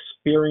we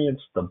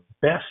experience the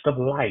best of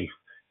life,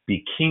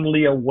 be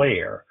keenly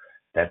aware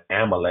that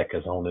Amalek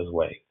is on his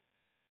way.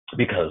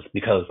 Because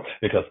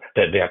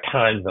that there are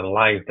times in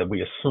life that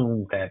we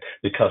assume that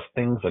because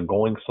things are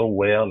going so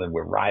well and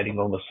we're riding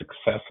on the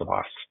success of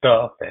our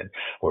stuff and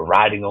we're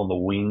riding on the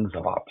wings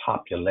of our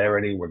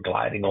popularity, we're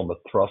gliding on the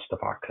thrust of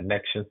our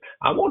connections.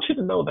 I want you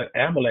to know that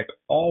Amalek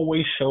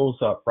always shows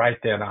up right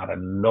there out of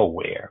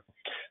nowhere.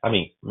 I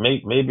mean,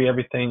 maybe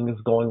everything is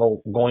going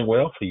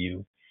well for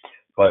you,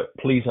 but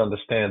please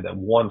understand that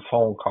one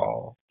phone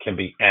call can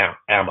be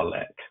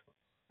Amalek.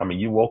 I mean,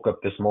 you woke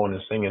up this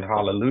morning singing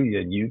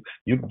hallelujah, and you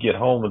can get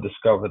home and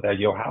discover that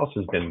your house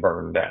has been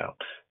burned down.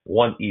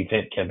 One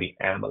event can be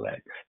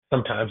Amalek.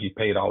 Sometimes you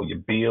paid all your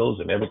bills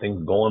and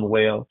everything's going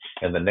well,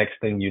 and the next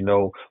thing you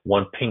know,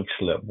 one pink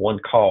slip, one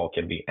call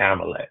can be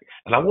Amalek.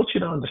 And I want you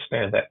to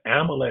understand that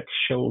Amalek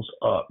shows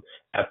up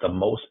at the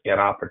most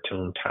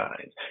inopportune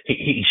times.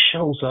 He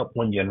shows up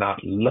when you're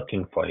not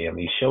looking for him.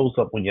 He shows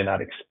up when you're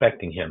not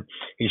expecting him.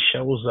 He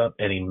shows up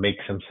and he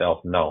makes himself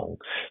known.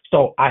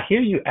 So I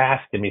hear you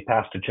asking me,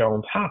 Pastor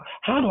Jones, how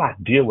do I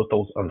deal with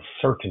those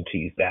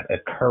uncertainties that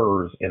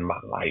occurs in my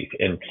life?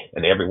 And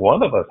every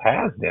one of us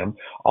has them.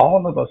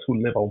 All of us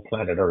who live on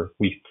planet Earth,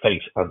 we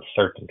face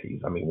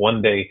uncertainties. I mean,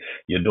 one day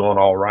you're doing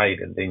all right,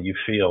 and then you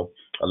feel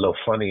a little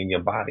funny in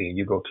your body, and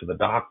you go to the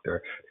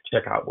doctor to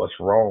check out what's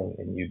wrong,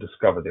 and you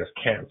discover there's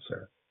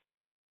cancer.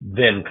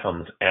 Then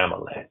comes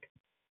Amalek.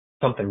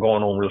 Something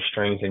going on real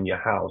strange in your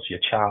house. Your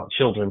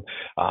children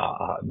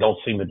don't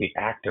seem to be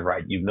acting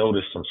right. You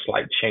notice some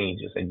slight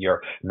changes and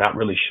you're not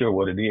really sure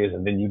what it is.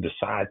 And then you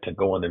decide to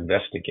go and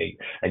investigate,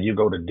 and you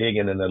go to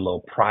digging in their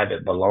little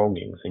private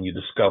belongings, and you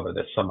discover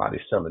that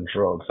somebody's selling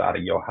drugs out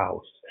of your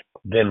house.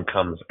 Then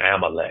comes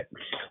Amalek.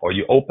 Or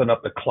you open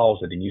up the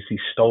closet and you see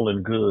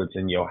stolen goods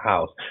in your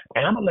house.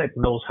 Amalek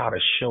knows how to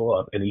show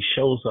up, and he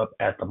shows up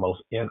at the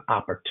most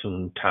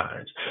inopportune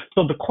times.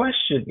 So the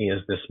question is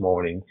this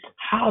morning,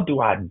 how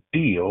do I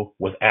deal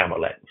with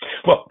Amalek?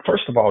 Well,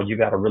 first of all, you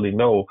got to really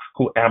know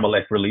who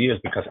Amalek really is,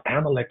 because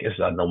Amalek is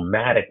a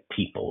nomadic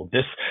people.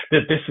 This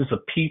is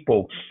a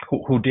people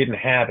who didn't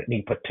have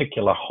any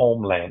particular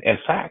homeland. In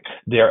fact,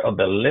 they're of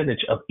the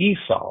lineage of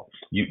Esau.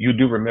 You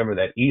do remember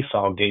that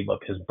Esau gave up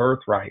his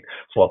birthright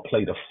for a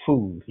plate of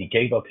food. He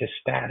gave up his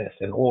status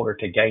in order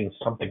to gain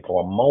something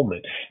for a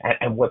moment.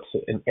 And what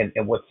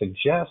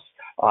suggests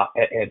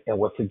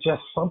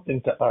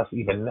something to us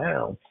even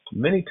now,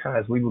 many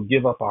times we will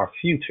give up our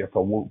future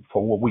for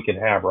what we can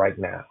have right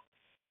now.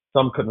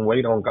 Some couldn't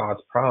wait on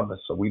God's promise,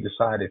 so we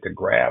decided to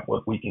grab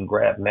what we can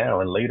grab now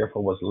and later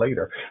for what's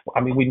later.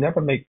 I mean, we never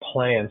make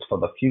plans for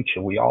the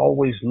future. We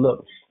always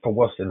look for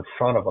what's in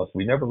front of us.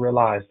 We never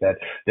realize that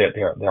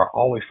there are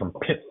always some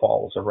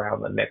pitfalls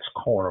around the next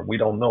corner. We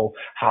don't know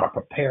how to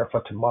prepare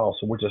for tomorrow,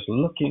 so we're just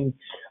looking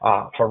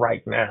for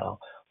right now.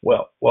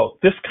 Well,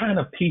 this kind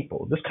of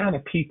people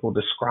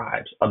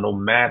describes a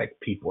nomadic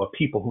people, a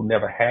people who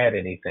never had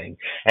anything.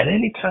 And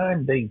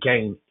anytime they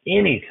gain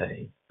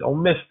anything,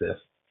 don't miss this,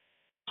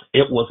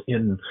 it was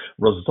in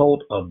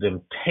result of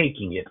them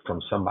taking it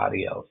from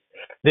somebody else.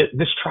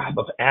 This tribe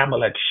of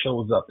Amalek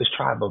shows up. This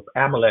tribe of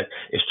Amalek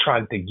is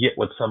trying to get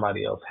what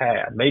somebody else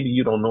had. Maybe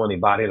you don't know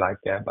anybody like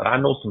that, but I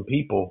know some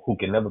people who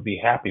can never be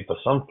happy for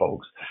some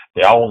folks.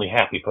 They're only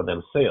happy for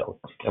themselves.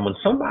 And when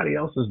somebody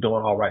else is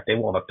doing all right, they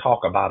want to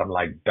talk about them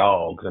like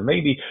dogs. And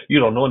maybe you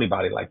don't know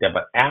anybody like that,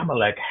 but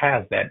Amalek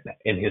has that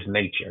in his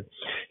nature.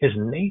 His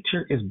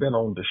nature has been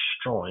on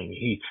destroying.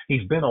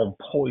 He's been on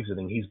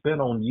poisoning. He's been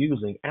on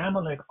using.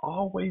 Amalek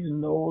always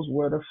knows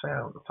where to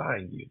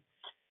find you.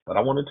 But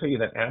I want to tell you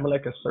that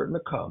Amalek is certain to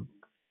come.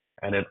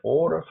 And in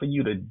order for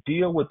you to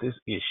deal with this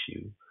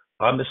issue,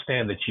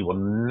 understand that you will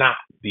not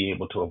be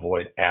able to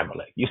avoid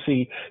Amalek. You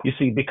see,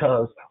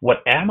 because what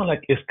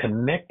Amalek is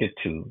connected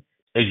to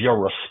is your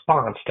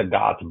response to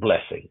God's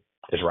blessing.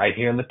 It's right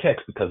here in the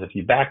text, because if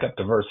you back up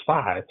to verse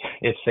 5,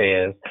 it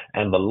says,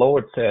 and the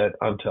Lord said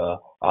unto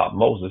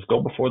Moses,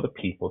 go before the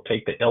people,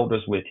 take the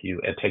elders with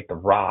you, and take the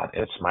rod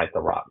and smite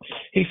the rock.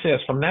 He says,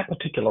 from that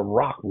particular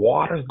rock,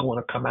 water is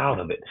going to come out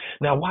of it.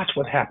 Now watch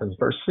what happens.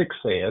 Verse 6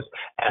 says,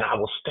 and I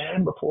will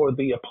stand before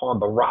thee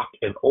upon the rock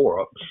in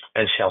Oreb,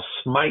 and shall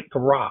smite the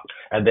rock,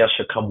 and there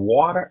shall come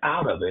water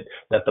out of it,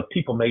 that the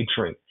people may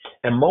drink.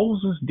 And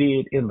Moses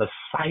did in the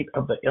sight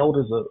of the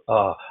elders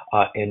of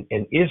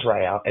in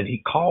Israel, and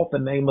he called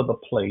the name of the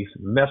place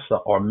Mesa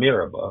or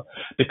Meribah,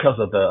 because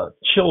of the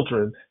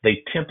children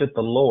they tempted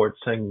the Lord,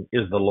 saying,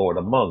 is the Lord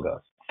among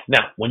us?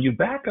 Now, when you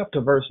back up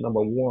to verse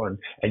number 1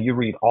 and you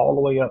read all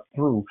the way up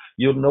through,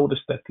 you'll notice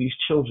that these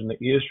children of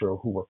Israel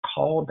who were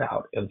called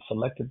out and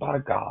selected by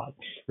God,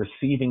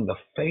 receiving the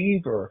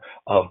favor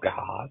of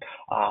God,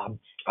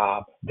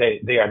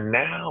 they are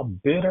now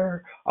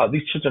bitter.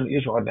 These children of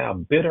Israel are now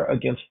bitter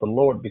against the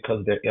Lord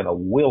because they're in a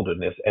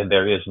wilderness and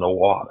there is no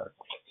water.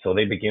 So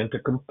they begin to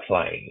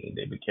complain.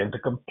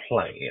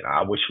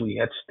 I wish we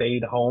had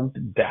stayed home to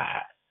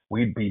die.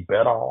 We'd be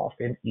better off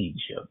in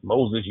Egypt.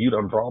 Moses, you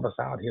done brought us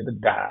out here to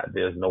die.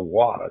 There's no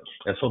water.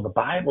 And so the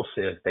Bible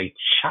says they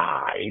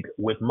chide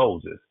with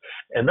Moses.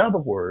 In other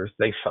words,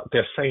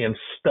 they're saying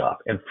stuff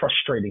and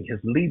frustrating his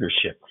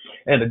leadership.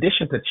 In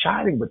addition to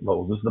chiding with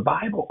Moses, the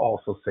Bible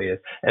also says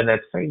in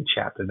that same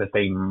chapter that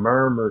they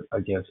murmured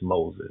against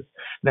Moses.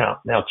 Now,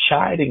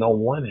 chiding on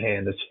one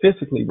hand is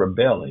physically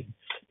rebelling,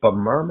 but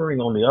murmuring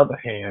on the other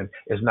hand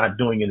is not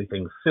doing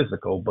anything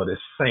physical, but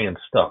it's saying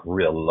stuff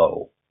real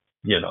low.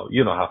 You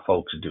know how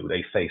folks do.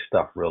 They say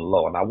stuff real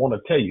low. And I want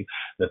to tell you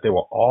that there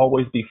will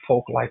always be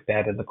folk like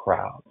that in the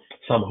crowd.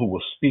 Some who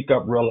will speak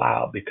up real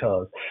loud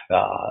because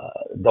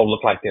don't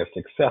look like they're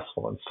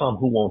successful. And some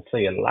who won't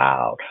say it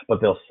loud, but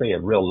they'll say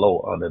it real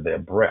low under their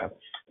breath.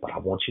 But I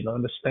want you to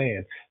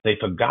understand, they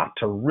forgot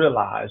to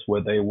realize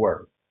where they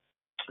were.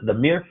 The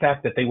mere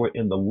fact that they were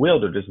in the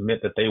wilderness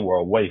meant that they were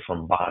away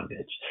from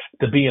bondage.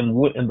 To be in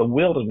the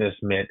wilderness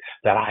meant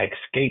that I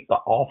escaped the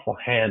awful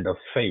hand of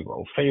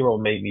Pharaoh. Pharaoh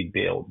made me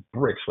build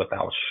bricks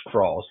without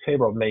straws.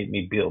 Pharaoh made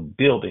me build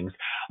buildings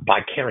by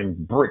carrying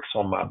bricks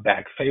on my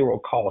back. Pharaoh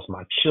caused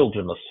my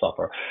children to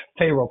suffer.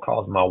 Pharaoh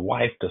caused my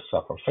wife to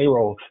suffer.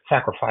 Pharaoh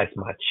sacrificed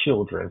my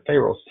children.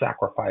 Pharaoh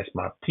sacrificed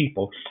my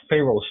people.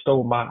 Pharaoh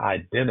stole my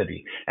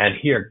identity. And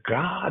here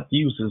God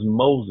uses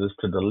Moses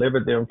to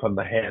deliver them from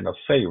the hand of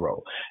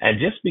Pharaoh. And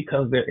just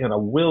because they're in a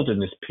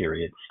wilderness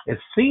period, it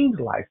seems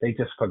like they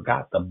just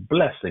forgot the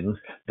blessings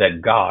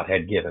that God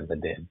had given to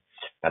them.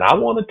 And I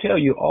want to tell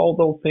you,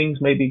 although things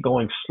may be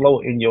going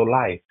slow in your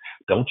life,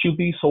 don't you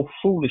be so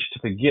foolish to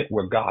forget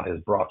where God has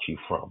brought you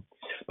from.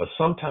 But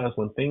sometimes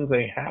when things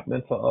ain't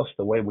happening for us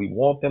the way we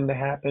want them to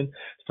happen,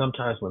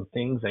 sometimes when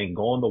things ain't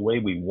going the way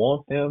we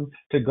want them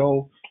to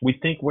go, we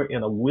think we're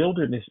in a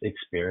wilderness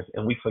experience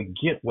and we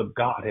forget what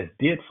God has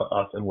did for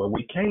us and where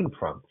we came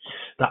from.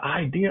 The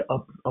idea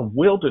of a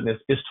wilderness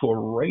is to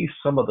erase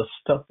some of the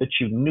stuff that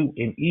you knew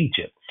in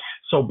Egypt.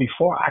 So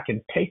before I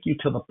can take you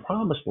to the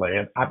promised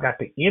land, I've got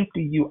to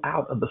empty you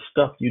out of the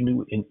stuff you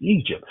knew in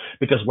Egypt,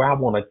 because where I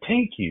want to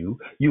take you,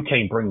 you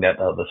can't bring that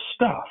other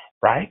stuff,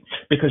 right?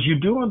 Because you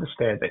do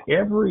understand that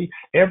every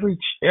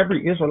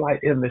Israelite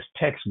in this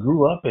text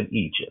grew up in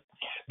Egypt.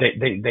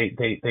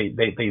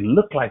 They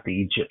look like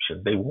the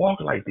Egyptians. They walk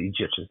like the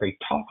Egyptians. They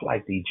talk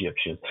like the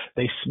Egyptians.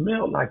 They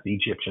smell like the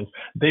Egyptians.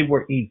 They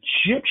were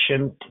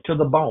Egyptian to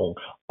the bone.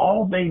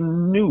 All they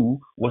knew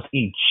was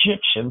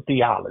Egyptian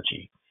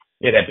theology.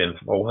 It had been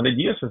 400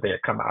 years since they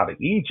had come out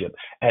of Egypt.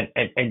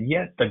 And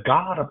yet the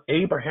God of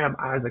Abraham,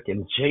 Isaac,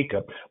 and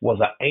Jacob was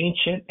an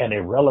ancient and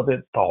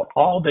irrelevant thought.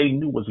 All they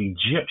knew was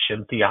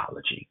Egyptian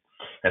theology.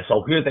 And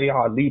so here they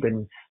are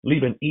leaving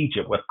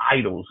Egypt with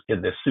idols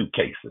in their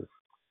suitcases.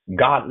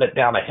 God let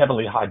down a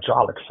heavenly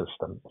hydraulic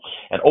system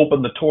and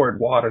opened the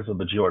torrent waters of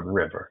the Jordan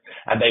River.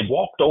 And they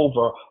walked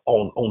over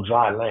on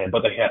dry land,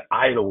 but they had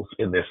idols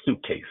in their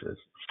suitcases.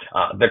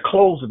 Their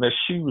clothes and their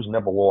shoes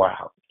never wore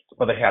out,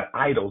 but they had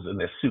idols in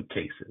their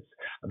suitcases.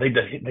 They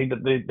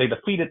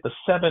defeated the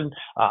seven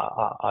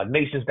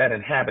nations that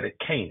inhabited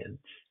Canaan,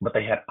 but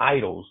they had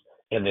idols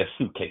in their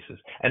suitcases.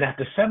 And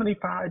after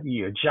 75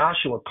 years,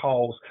 Joshua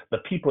calls the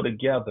people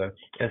together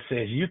and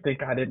says, "You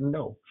think I didn't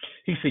know?"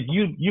 He said,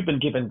 "You've been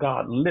giving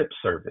God lip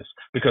service,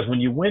 because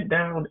when you went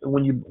down,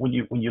 when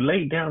you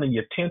laid down in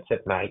your tents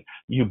at night,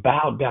 you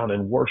bowed down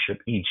and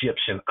worshiped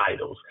Egyptian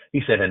idols."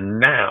 He said, "And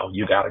now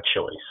you got a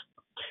choice."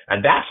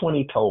 And that's when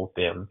he told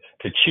them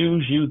to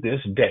choose you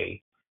this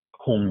day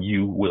whom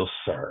you will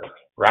serve,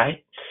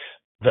 right?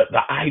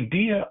 The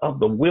idea of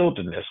the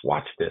wilderness,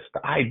 watch this,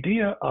 the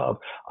idea of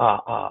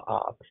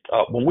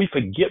when we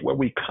forget where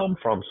we come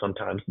from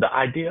sometimes, the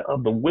idea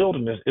of the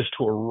wilderness is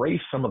to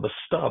erase some of the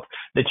stuff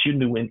that you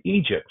knew in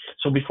Egypt.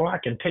 So before I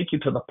can take you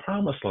to the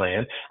promised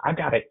land, I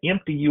got to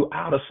empty you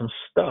out of some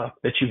stuff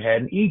that you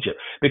had in Egypt.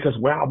 Because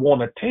where I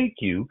want to take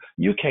you,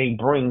 you can't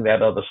bring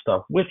that other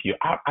stuff with you.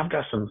 I've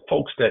got some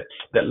folks that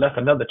left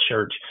another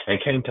church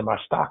and came to my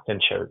Stockton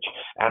church.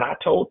 And I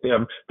told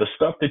them the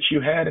stuff that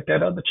you had at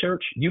that other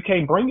church, you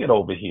can't bring it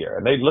over here.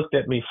 And they looked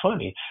at me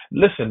funny.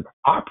 Listen,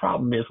 our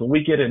problem is when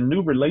we get in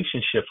new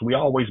relationships, we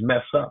always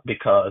mess up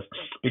because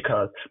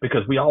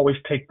we always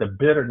take the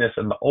bitterness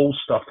and the old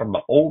stuff from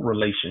the old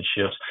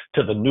relationships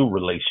to the new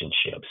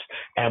relationships.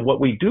 And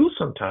what we do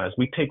sometimes,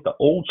 we take the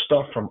old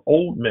stuff from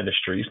old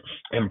ministries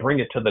and bring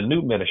it to the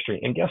new ministry.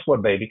 And guess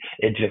what, baby?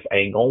 It just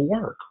ain't gonna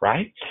work,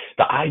 right?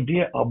 The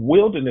idea of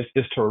wilderness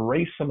is to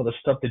erase some of the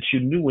stuff that you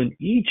knew in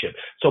Egypt.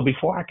 So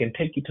before I can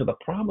take you to the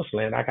promised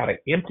land, I got to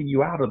empty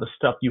you out of the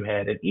stuff you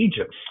had in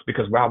Egypt,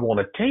 because where I want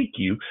to take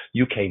you,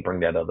 you can't bring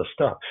that other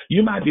stuff.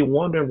 You might be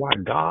wondering why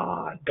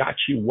God got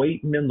you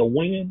waiting in the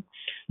wind.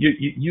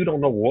 You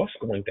don't know what's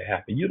going to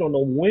happen. You don't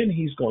know when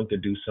he's going to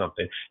do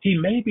something. He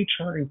may be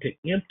trying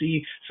to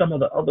empty some of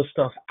the other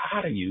stuff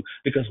out of you,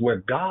 because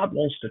where God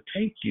wants to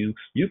take you,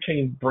 you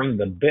can't bring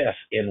the best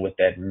in with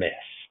that mess.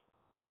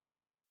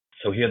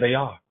 So here they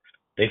are.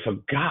 They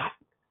forgot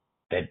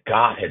that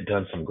God had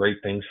done some great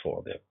things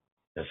for them.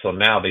 And so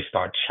now they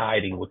start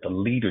chiding with the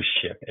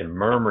leadership and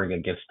murmuring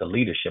against the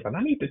leadership. And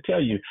I need to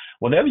tell you,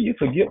 whenever you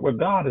forget where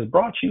God has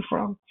brought you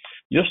from,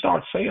 you'll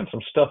start saying some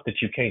stuff that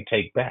you can't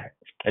take back.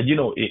 And you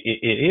know, it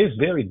is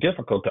very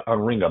difficult to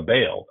unring a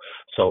bell.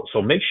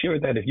 So make sure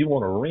that if you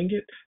want to ring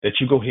it, that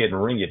you go ahead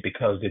and ring it,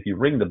 because if you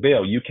ring the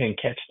bell, you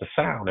can't catch the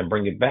sound and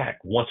bring it back.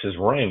 Once it's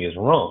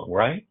rung,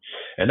 right?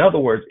 In other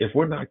words, if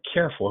we're not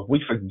careful, if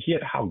we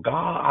forget how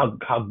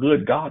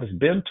good God has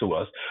been to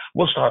us,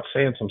 we'll start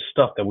saying some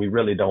stuff that we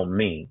really don't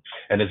mean.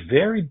 And it's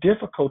very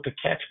difficult to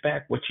catch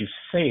back what you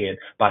said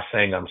by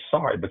saying, I'm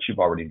sorry, but you've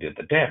already did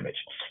the damage.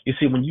 You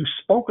see, when you've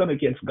spoken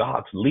against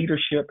God's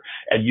leadership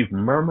and you've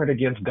murmured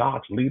against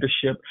God's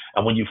leadership,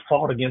 and when you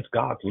fought against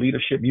God's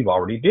leadership, you've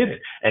already did it.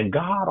 And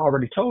God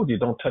already told you,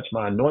 don't touch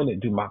my anointed,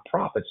 do my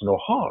prophets no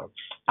harm.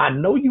 I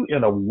know you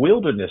in a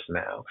wilderness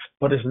now,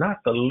 but it's not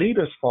the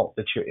leader's fault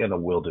that you're in a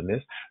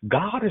wilderness.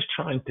 God is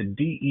trying to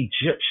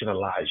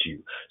de-Egyptianize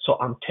you. So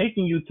I'm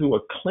taking you through a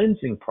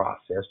cleansing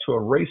process to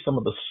erase some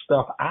of the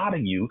stuff out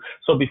of you.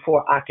 So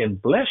before I can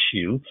bless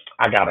you,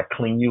 I got to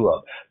clean you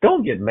up.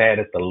 Don't get mad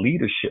at the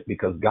leadership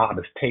because God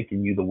is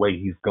taking you the way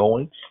he's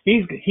going.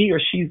 He or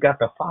she's got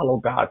to follow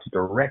God's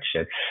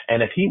direction.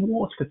 And if he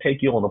wants to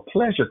take you on a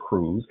pleasure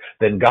cruise,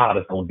 then God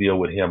is going to deal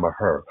with him or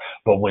her.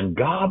 But when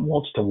God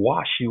wants to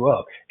wash you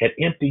up and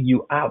empty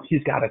you out,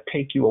 he's got to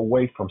take you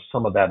away from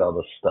some of that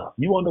other stuff.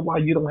 You wonder why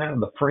you don't have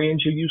the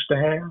friends you used to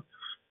have,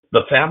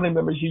 the family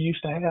members you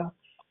used to have?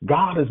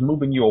 God is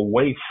moving you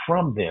away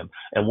from them.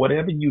 And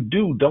whatever you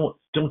do,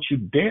 don't you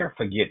dare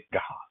forget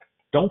God.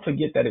 Don't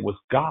forget that it was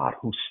God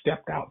who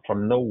stepped out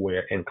from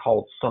nowhere and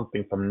called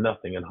something from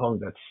nothing and hung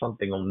that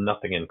something on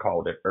nothing and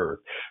called it earth.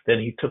 Then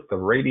he took the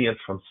radiance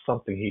from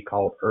something he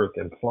called earth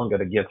and flung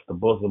it against the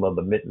bosom of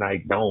the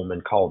midnight dome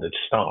and called it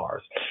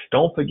stars.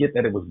 Don't forget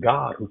that it was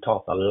God who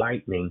taught the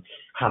lightning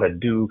how to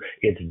do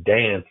its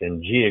dance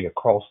and jig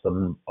across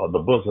the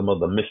bosom of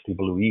the misty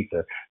blue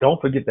ether.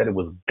 Don't forget that it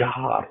was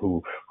God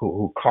who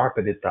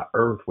carpeted the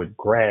earth with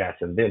grass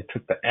and then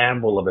took the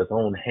anvil of his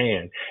own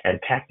hand and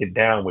tacked it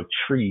down with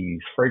trees,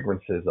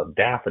 fragrances of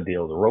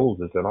daffodils,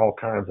 roses, and all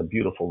kinds of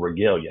beautiful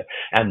regalia.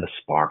 And the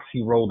sparks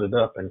he rolled it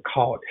up and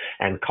called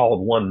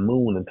one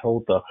moon and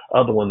told the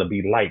other one to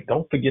be light.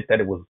 Don't forget that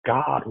it was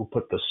God who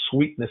put the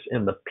sweetness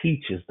in the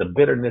peaches, the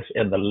bitterness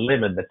in the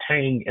lemon, the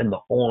tang in the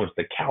orange,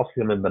 the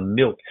calcium in the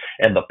milk,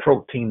 and the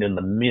protein in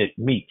the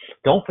meat.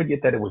 Don't forget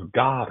that it was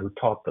God who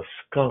taught the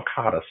skunk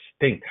how to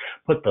stink,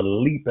 put the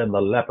leap in the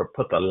leopard,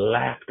 put the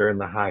laughter in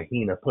the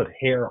hyena, put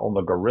hair on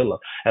the gorilla,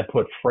 and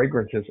put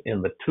fragrances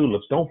in the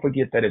tulips. Don't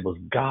forget that it was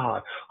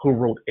God who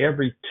wrote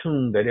every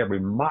tune that every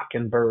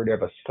mockingbird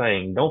ever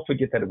sang. Don't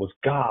forget that it was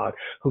God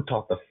who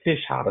taught the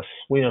fish how to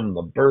swim,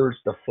 the birds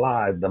to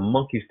fly, the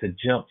monkeys to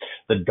jump,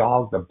 the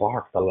dog to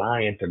bark, the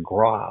lion to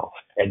growl.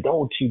 And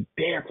don't you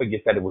dare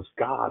forget that it was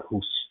God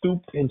who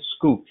stooped and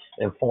scooped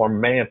and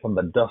formed man from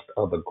the dust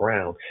of the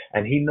ground.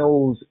 And he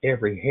knows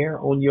every hair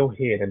on your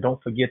head. And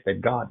don't forget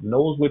that God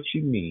knows what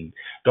you need.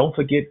 Don't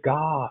forget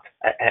God.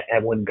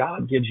 And when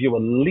God gives you a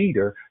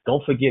leader,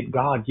 don't forget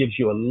God gives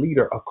you a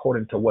leader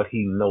according to what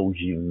he knows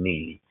you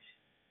need.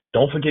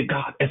 Don't forget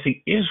God. And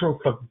see, Israel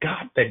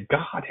forgot that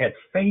God had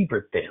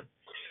favored them.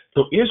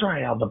 So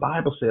Israel, the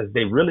Bible says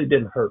they really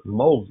didn't hurt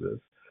Moses,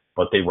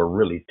 but they were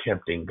really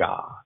tempting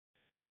God.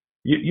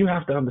 You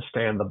have to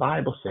understand, the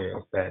Bible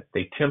says that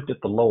they tempted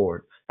the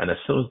Lord, and as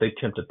soon as they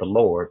tempted the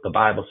Lord, the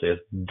Bible says,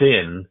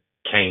 then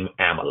came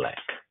Amalek.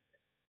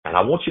 And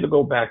I want you to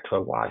go back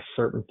to why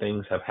certain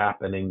things have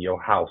happened in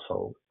your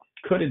household.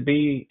 Could it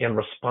be in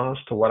response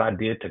to what I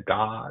did to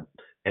God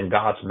and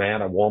God's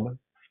man or woman?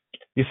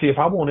 You see, if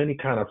I want any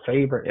kind of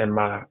favor in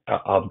my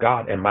of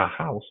God in my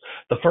house,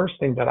 the first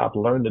thing that I've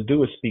learned to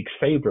do is speak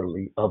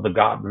favorably of the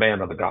God man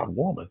or the God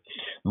woman.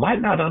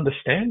 Might not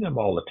understand them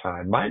all the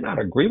time, might not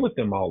agree with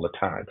them all the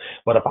time,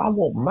 but if I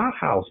want my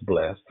house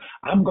blessed,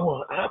 I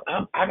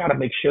got to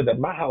make sure that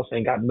my house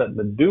ain't got nothing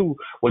to do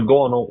with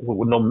going on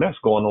with no mess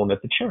going on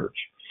at the church,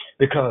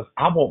 because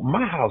I want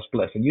my house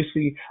blessed. And you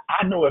see,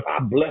 I know if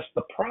I bless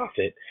the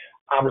prophet,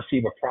 I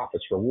receive a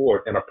prophet's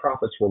reward, and a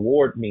prophet's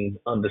reward means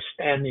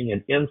understanding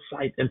and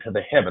insight into the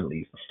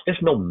heavenlies.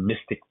 It's no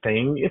mystic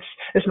thing.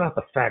 It's not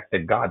the fact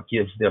that God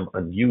gives them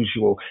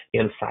unusual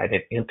insight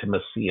and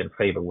intimacy and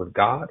favor with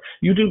God.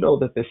 You do know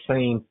that the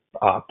same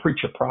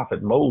preacher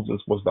prophet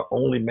Moses was the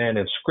only man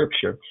in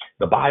Scripture,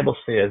 the Bible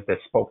says, that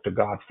spoke to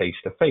God face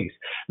to face.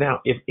 Now,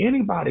 if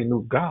anybody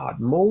knew God,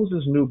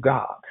 Moses knew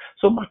God.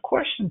 So my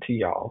question to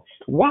y'all,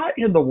 why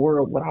in the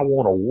world would I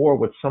want a war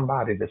with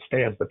somebody that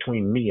stands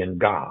between me and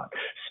God,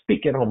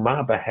 speaking on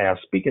my behalf,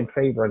 speaking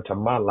favor into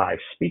my life,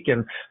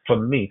 speaking for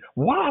me?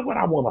 Why would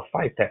I want to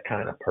fight that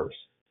kind of person?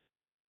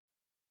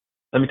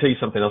 Let me tell you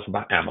something else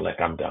about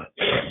Amalek. I'm done.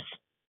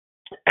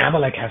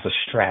 Amalek has a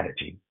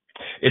strategy.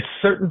 It's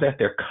certain that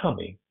they're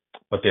coming,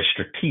 but they're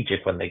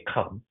strategic when they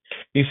come.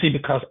 You see,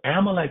 because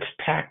Amalek's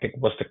tactic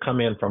was to come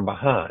in from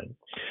behind.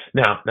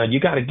 Now you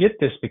got to get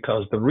this,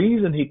 because the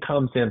reason he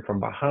comes in from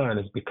behind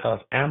is because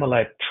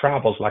Amalek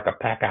travels like a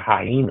pack of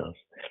hyenas.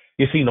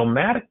 You see,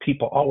 nomadic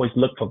people always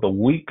look for the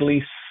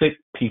weakly sick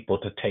people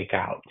to take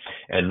out.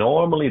 And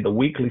normally the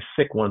weakly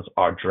sick ones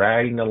are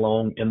dragging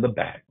along in the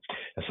back.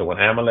 And so what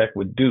Amalek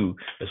would do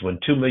is, when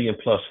 2 million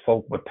plus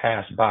folk would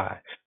pass by,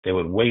 they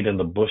would wait in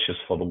the bushes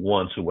for the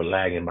ones who were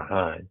lagging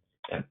behind.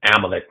 And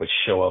Amalek would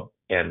show up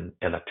and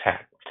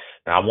attack.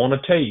 Now, I want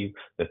to tell you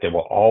that there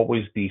will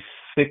always be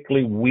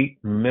sickly, weak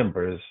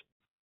members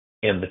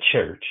in the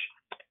church.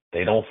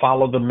 They don't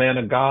follow the man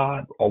of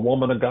God or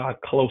woman of God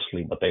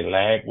closely, but they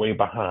lag way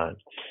behind.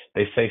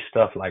 They say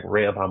stuff like,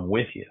 "Rev, I'm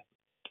with you,"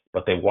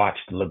 but they watch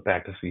to look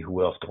back to see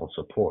who else going to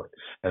support.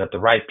 And if the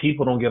right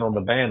people don't get on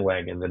the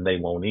bandwagon, then they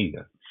won't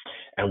either.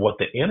 And what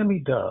the enemy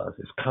does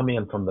is come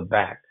in from the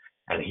back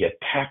and he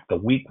attacked the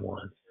weak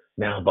ones.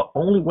 Now, the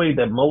only way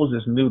that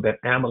Moses knew that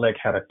Amalek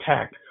had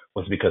attacked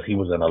was because he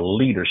was in a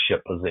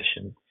leadership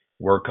position.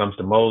 Word comes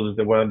to Moses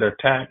that we're under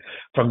attack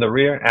from the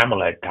rear.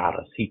 Amalek got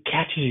us. He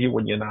catches you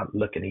when you're not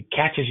looking. He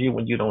catches you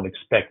when you don't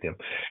expect him.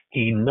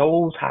 He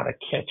knows how to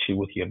catch you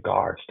with your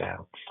guards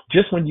down.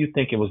 Just when you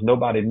think it was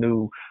nobody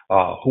knew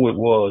who it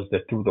was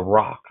that threw the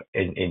rock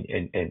and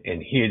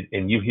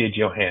you hid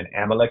your hand,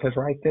 Amalek is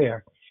right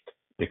there,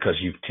 because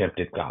you've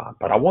tempted God.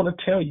 But I want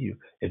to tell you,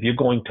 if you're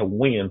going to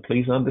win,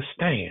 please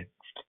understand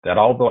that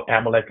although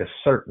Amalek is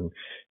certain,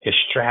 his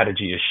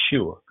strategy is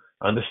sure.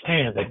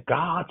 Understand that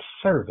God's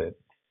servant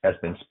has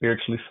been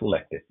spiritually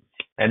selected.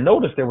 And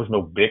notice there was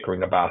no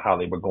bickering about how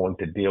they were going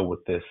to deal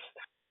with this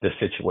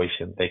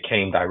situation. They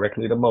came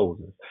directly to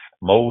Moses.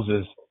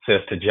 Moses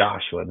says to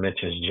Joshua, it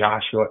mentions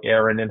Joshua,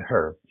 Aaron, and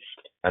Hur.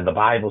 And the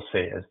Bible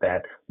says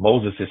that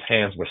Moses'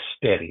 hands were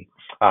steady,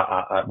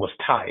 was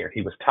tired.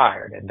 He was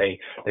tired, and they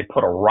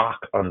put a rock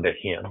under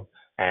him,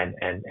 and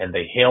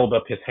they held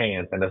up his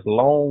hands. And as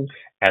long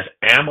as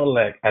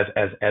Amalek,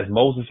 as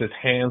Moses'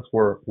 hands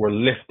were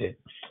lifted,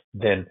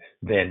 then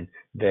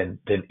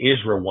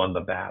Israel won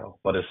the battle.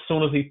 But as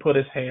soon as he put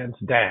his hands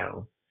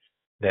down,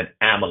 then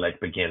Amalek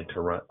began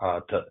to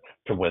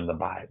win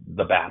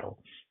the battle.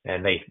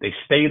 And they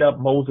stayed up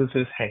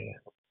Moses' hand.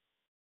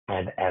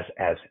 And as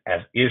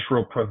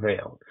Israel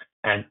prevailed,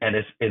 and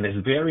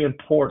it's very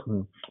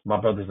important, my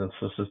brothers and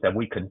sisters, that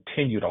we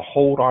continue to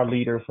hold our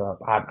leaders up.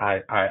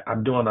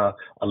 I'm doing a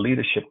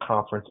leadership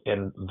conference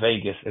in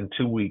Vegas in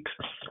 2 weeks,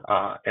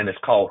 and it's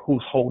called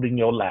 "Who's Holding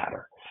Your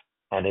Ladder?"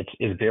 And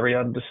it's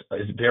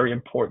very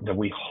important that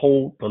we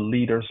hold the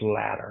leader's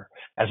ladder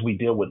as we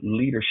deal with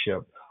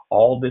leadership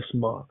all this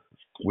month.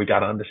 We got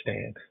to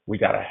understand, we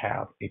got to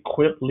have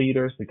equipped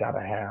leaders, we got to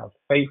have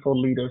faithful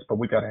leaders, but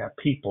we got to have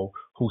people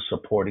who's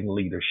supporting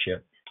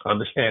leadership.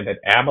 Understand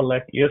that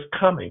Amalek is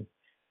coming.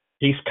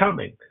 He's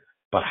coming.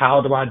 But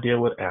how do I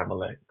deal with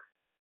Amalek?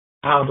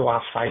 How do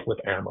I fight with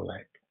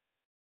Amalek?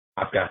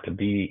 I've got to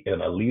be in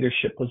a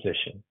leadership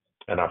position,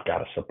 and I've got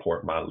to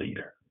support my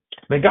leader.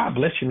 May God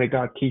bless you. May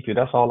God keep you.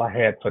 That's all I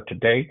had for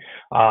today.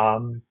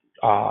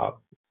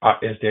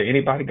 Is there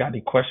anybody got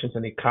any questions,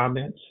 any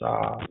comments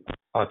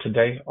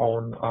today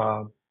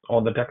on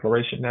the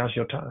declaration? Now's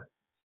your time.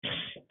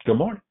 Good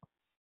morning.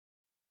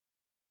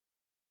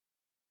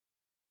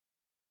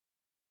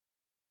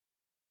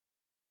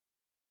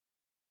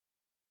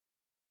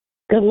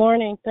 Good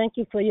morning. Thank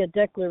you for your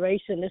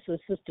declaration. This is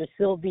Sister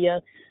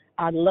Sylvia.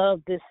 I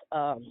love this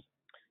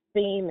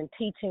theme and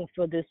teaching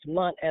for this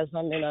month, as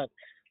I'm in a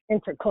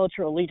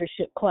intercultural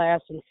leadership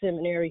class in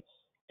seminary.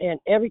 And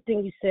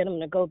everything you said, I'm going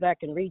to go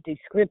back and read these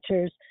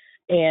scriptures.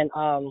 And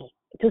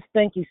just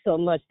thank you so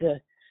much.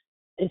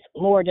 It's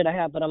more that I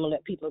have, but I'm going to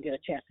let people get a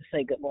chance to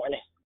say good morning.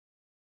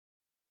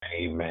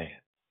 Amen.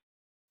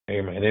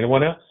 Amen.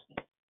 Anyone else?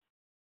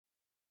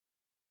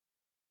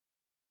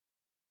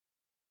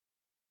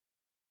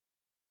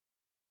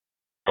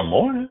 Good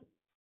morning.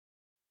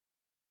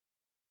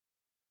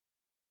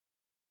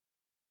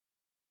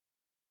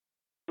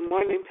 Good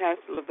morning,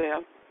 Pastor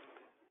Lavell.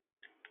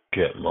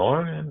 Good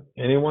morning.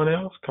 Anyone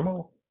else? Come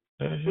on.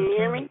 There's Can your you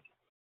hear time.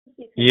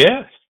 me?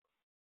 Yes.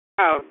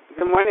 Oh,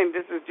 good morning.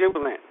 This is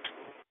Jubilant.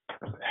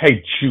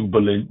 Hey,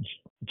 Jubilant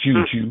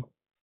Juju.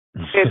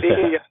 Good to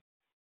hear you.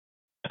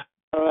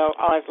 Oh,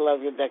 I always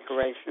love your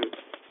decorations,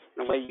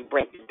 the way you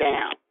break it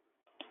down.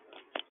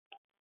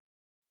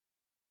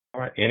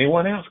 All right.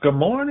 Anyone else? Good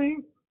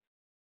morning.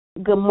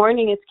 Good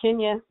morning, it's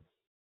Kenya.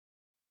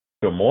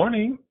 Good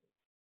morning.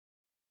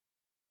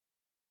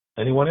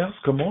 Anyone else?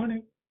 Good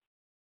morning.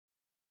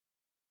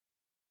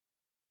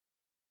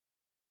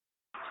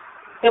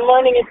 Good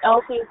morning, it's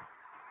Elsie.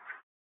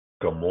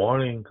 Good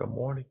morning. Good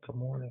morning. Good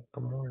morning.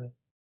 Good morning.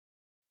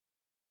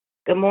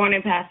 Good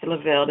morning, Pastor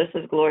Lavelle. This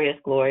is Glorious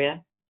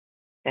Gloria.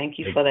 Thank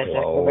you for that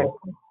Hello.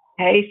 declaration.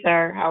 Hey,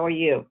 sir. How are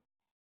you?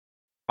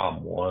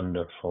 I'm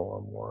wonderful.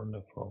 I'm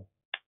wonderful.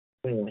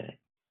 Good.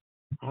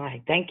 All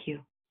right. Thank you.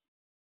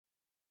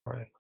 All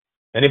right.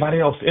 Anybody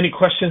else? Any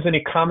questions?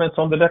 Any comments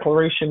on the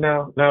declaration?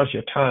 Now's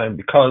your time,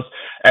 because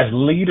as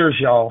leaders,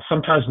 y'all,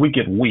 sometimes we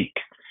get weak.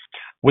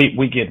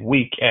 We get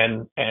weak,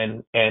 and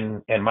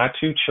my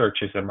two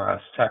churches, in my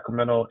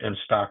Sacramento and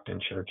Stockton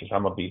churches,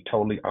 I'm gonna be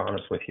totally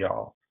honest with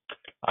y'all.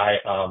 I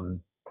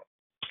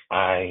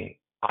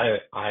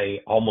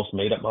almost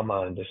made up my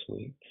mind this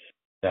week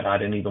that I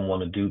didn't even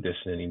want to do this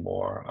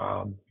anymore.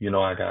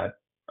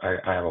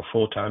 I have a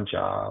full-time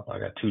job. I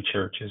got two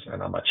churches,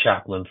 and I'm a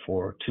chaplain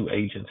for two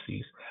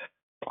agencies.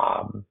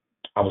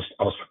 I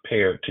was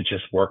prepared to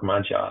just work my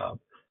job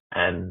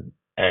and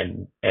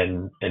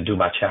do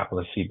my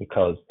chaplaincy,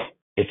 because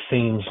it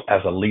seems as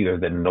a leader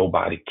that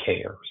nobody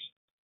cares.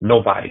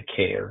 Nobody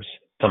cares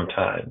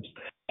sometimes,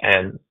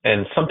 and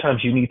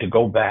sometimes you need to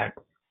go back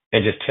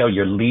and just tell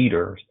your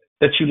leaders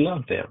that you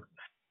love them.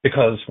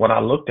 Because when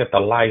I looked at the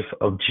life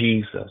of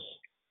Jesus,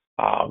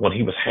 when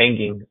he was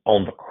hanging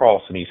on the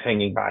cross and he's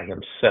hanging by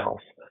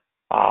himself,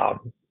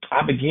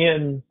 I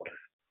began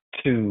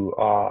to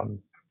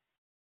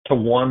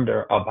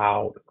wonder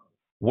about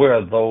where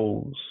are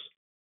those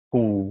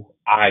who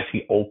eyes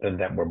he opened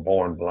that were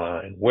born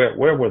blind? Where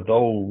were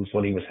those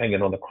when he was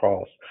hanging on the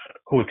cross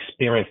who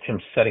experienced him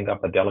setting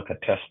up a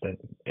delicatessen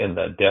in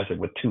the desert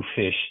with 2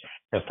 fish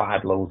and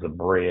 5 loaves of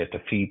bread to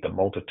feed the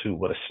multitude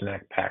with a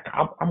snack pack?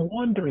 I'm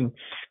wondering,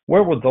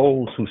 where were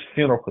those whose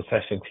funeral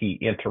processions he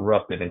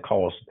interrupted and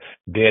caused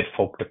dead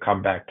folk to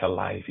come back to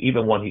life,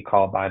 even one he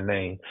called by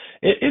name?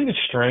 Isn't it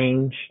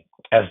strange,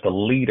 as the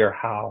leader,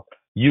 how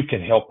you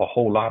can help a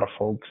whole lot of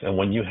folks, and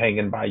when you're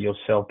hanging by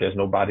yourself, there's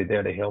nobody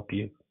there to help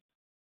you?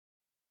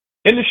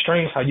 Isn't it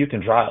strange how you can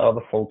dry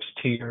other folks'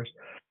 tears,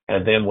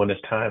 and then when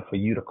it's time for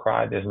you to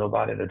cry, there's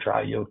nobody to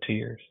dry your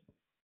tears?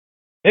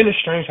 Isn't it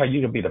strange how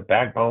you can be the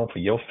backbone for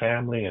your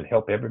family and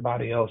help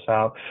everybody else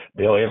out,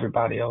 bail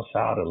everybody else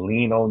out, and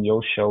lean on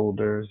your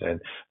shoulders,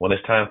 and when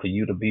it's time for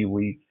you to be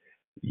weak,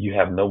 you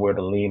have nowhere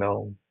to lean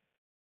on?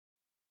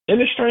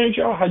 Isn't it strange,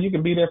 y'all, how you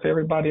can be there for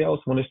everybody else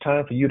when it's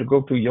time for you to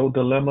go through your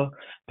dilemma?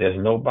 There's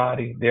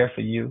nobody there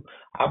for you.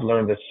 I've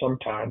learned that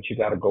sometimes you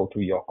got to go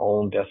through your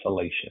own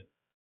desolation.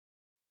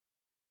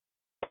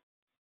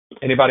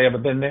 Anybody ever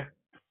been there?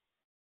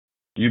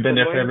 You've been Good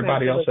there for morning,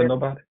 everybody Pastor else and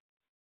Lavelle. nobody?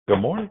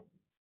 Good morning.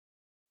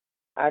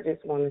 I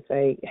just want to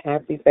say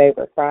happy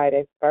Favorite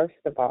Friday. First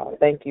of all,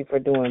 thank you for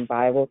doing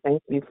Bible.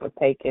 Thank you for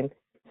taking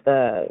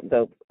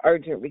the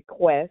urgent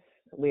requests.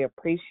 We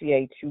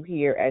appreciate you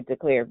here at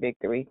Declare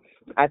Victory.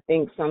 I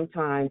think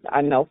sometimes,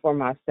 I know for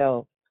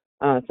myself,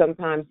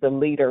 sometimes the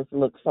leaders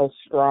look so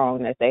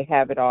strong that they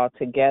have it all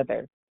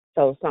together.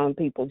 So some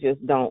people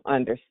just don't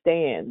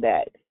understand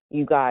that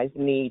you guys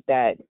need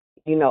that,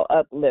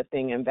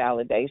 uplifting and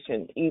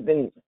validation.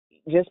 Even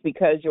just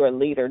because you're a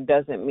leader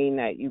doesn't mean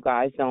that you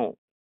guys don't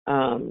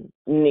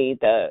need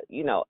the,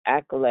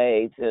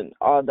 accolades and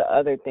all the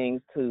other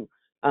things to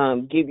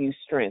give you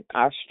strength.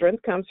 Our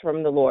strength comes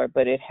from the Lord,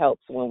 but it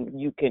helps when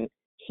you can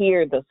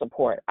hear the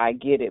support. I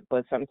get it,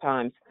 but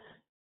sometimes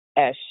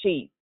as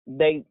sheep,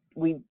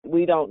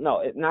 we don't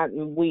know. It's not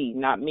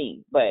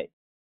me, but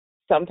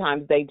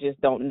sometimes they just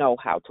don't know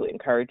how to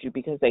encourage you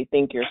because they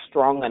think you're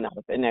strong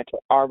enough and that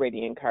you're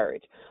already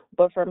encouraged.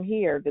 But from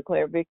here,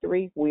 Declare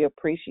Victory, we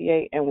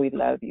appreciate and we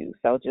love you.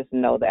 So just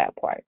know that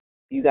part.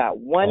 You got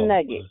one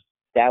nugget,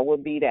 that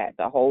would be that,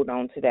 to hold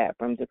on to that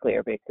from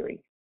Declare Victory.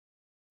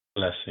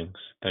 Blessings.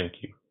 Thank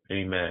you.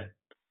 Amen.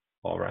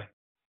 All right.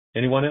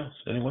 Anyone else?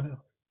 Anyone else?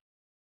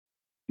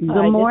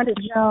 Good morning,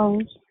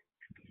 Jones.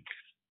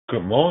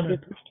 Good morning.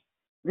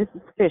 This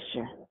is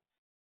Fisher.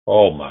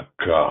 Oh, my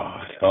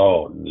God.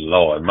 Oh,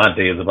 Lord. My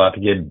day is about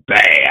to get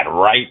bad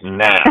right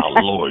now,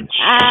 Lord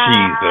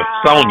Jesus.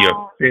 Sonia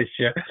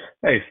Fisher.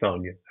 Hey,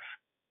 Sonia.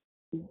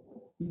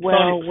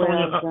 Well,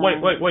 Sonia,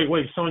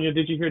 wait. Sonia,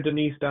 did you hear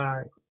Denise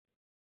died?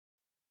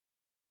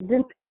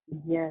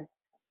 Yes.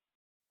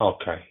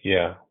 Okay,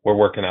 yeah. We're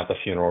working out the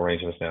funeral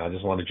arrangements now. I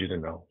just wanted you to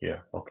know. Yeah,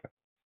 okay.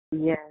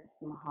 Yes,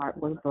 my heart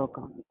was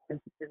broken.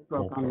 It's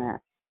broke on that.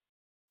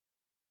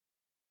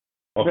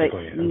 Okay, but go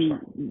ahead. I'm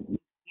sorry.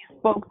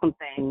 spoke some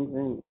things,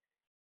 and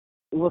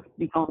we'll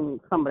speak on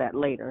some of that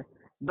later.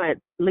 But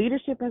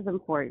leadership is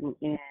important,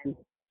 and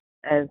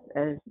as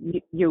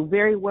you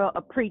very well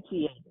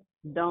appreciate.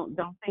 Don't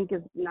think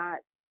it's not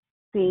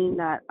seen,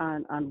 not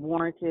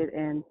unwarranted.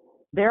 And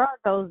there are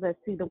those that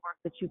see the work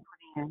that you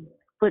put in,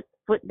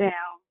 foot down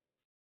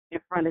in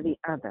front of the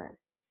other.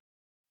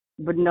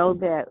 But know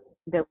that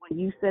when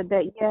you said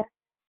that yes,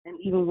 and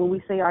even when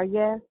we say our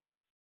yes,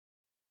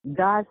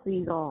 God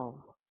sees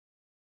all.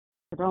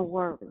 So don't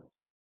worry.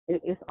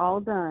 It's all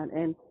done,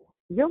 and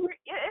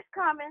it's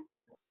coming.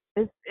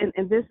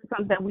 And this is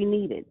something that we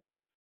needed.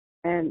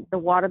 And the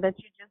water that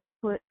you just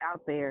put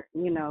out there,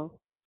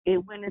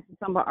 it went into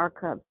some of our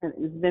cups and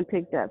it's been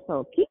picked up.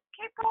 So keep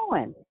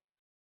going.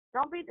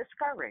 Don't be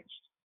discouraged.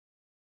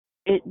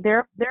 There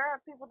are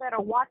people that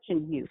are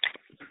watching you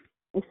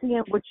and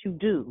seeing what you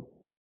do,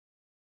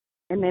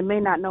 and they may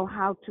not know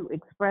how to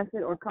express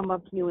it or come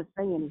up to you and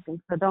say anything.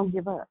 So don't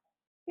give up.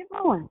 Keep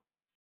going.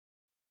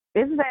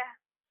 It's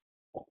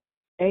there.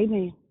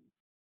 Amen.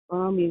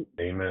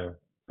 Amen.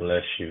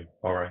 Bless you.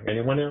 All right.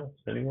 Anyone else?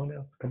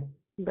 Come on.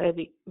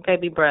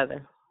 Baby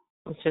brother.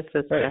 It's your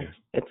sister. Hey.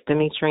 It's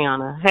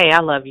Demetriana. Hey, I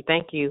love you.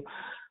 Thank you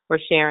for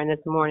sharing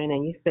this morning.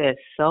 And you said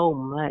so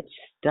much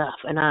stuff.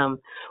 And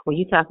when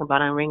you talking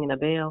about ringing a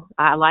bell,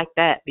 I like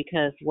that,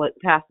 because what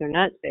Pastor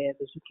Nutt says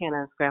is you can't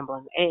unscramble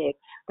an egg.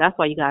 That's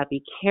why you got to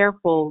be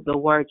careful the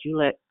words you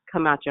let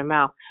come out your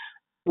mouth,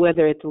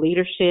 whether it's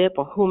leadership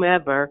or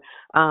whomever,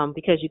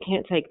 because you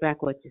can't take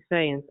back what you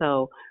say. And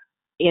so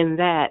in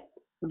that,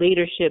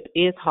 leadership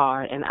is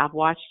hard. And I've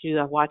watched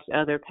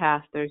other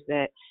pastors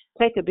that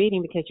take a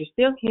beating because you're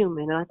still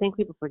human. And I think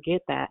people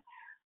forget that.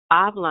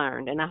 I've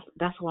learned, and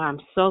that's why I'm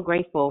so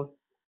grateful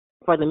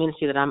for the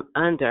ministry that I'm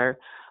under,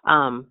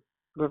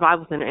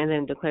 Revival Center and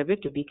then Declare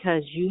Victory,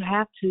 because you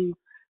have to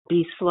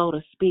be slow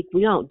to speak.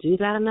 We don't do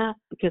that enough,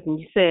 because when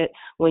you said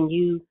when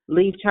you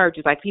leave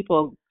churches, like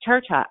people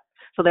church hop,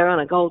 so they're going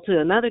to go to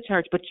another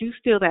church, but you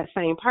still that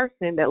same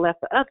person that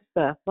left the other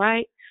stuff,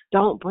 right?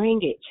 Don't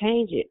bring it,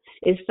 change it.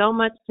 It's so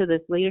much to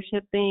this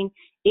leadership thing,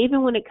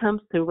 even when it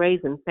comes to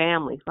raising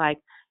families. Like,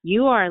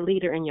 you are a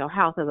leader in your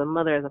house as a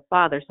mother, as a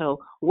father. So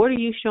what are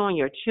you showing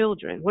your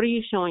children? What are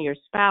you showing your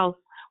spouse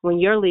when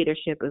your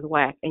leadership is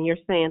whack and you're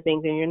saying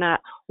things and you're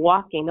not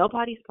walking?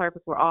 Nobody's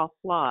perfect. We're all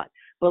flawed.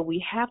 But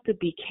we have to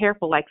be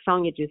careful, like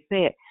Sonia just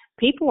said.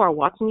 People are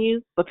watching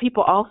you, but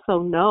people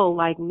also know,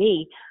 like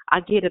me,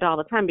 I get it all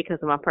the time because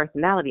of my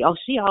personality. Oh,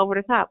 she all over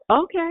the top.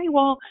 Okay,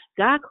 well,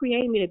 God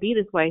created me to be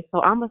this way,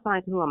 so I'm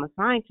assigned to who I'm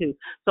assigned to.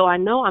 So I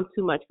know I'm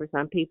too much for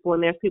some people,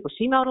 and there's people,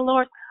 she know the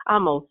Lord, I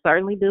most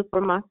certainly do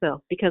for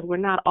myself, because we're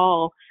not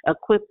all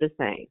equipped the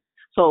same.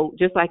 So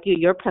just like you,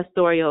 your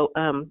pastoral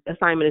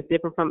assignment is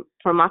different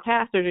from my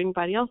pastor's or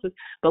anybody else's,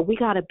 but we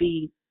got to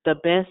be the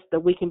best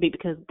that we can be,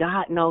 because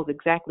God knows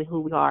exactly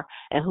who we are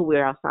and who we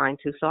are assigned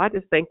to. So I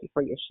just thank you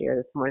for your share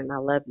this morning. I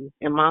love you.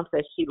 And Mom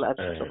says she loves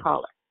you, so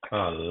call her.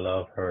 I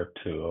love her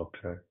too.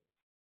 Okay.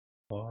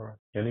 All right.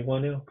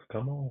 Anyone else?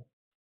 Come on.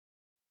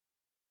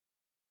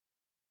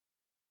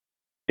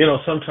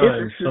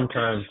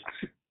 Sometimes.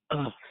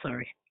 Oh,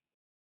 sorry.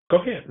 Go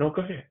ahead. No,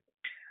 go ahead.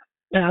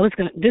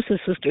 This is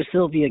Sister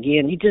Sylvia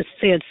again. You just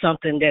said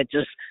something that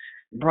just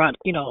brought,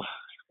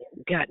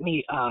 got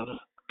me,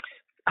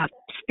 I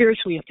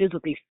spiritually and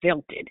physically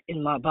felt it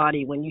in my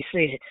body when you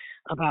said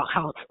about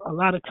how a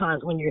lot of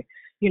times when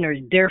you're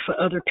there for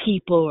other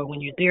people, or when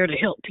you're there to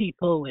help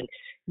people and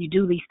you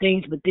do these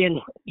things, but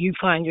then you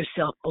find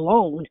yourself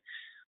alone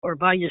or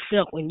by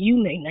yourself when you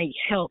may need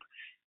help.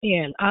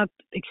 And I've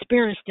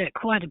experienced that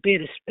quite a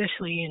bit,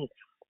 especially in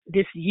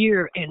this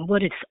year, and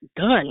what it's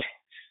done.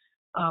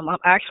 I'm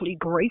actually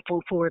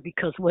grateful for it,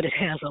 because what it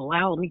has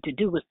allowed me to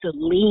do is to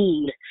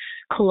lean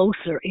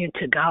closer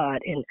into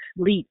God and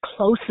lead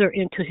closer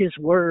into His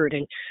Word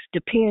and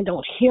depend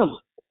on Him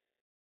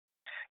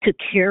to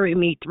carry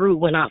me through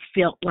when I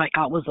felt like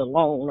I was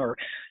alone, or,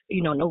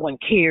 no one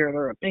cared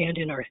or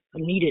abandoned or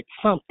needed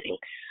something.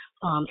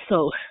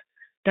 So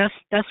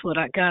that's what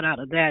I got out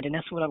of that, and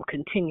that's what I'm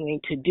continuing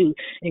to do.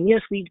 And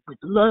yes, we would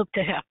love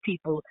to have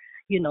people,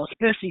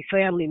 especially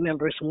family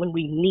members, when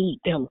we need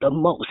them the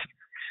most.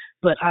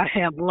 But I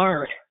have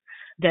learned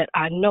that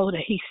I know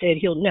that He said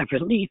He'll never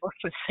leave or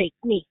forsake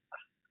me.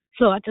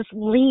 So I just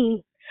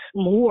lean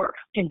more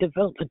and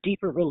develop a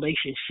deeper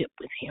relationship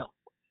with Him.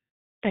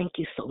 Thank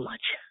you so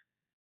much.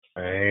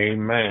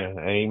 Amen.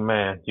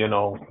 Amen.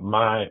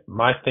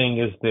 My thing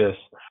is this,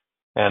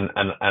 and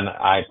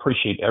I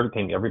appreciate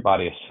everything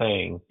everybody is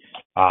saying.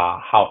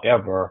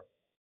 However,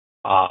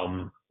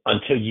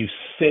 until you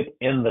sit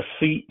in the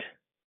seat,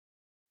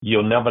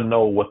 you'll never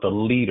know what the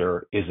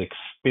leader is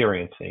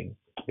experiencing,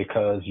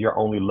 because we're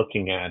only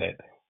looking at it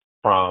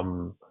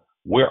from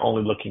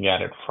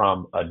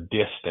a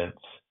distance.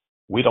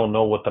 We don't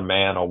know what the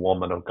man or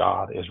woman of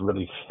God is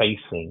really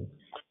facing,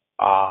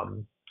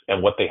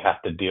 and what they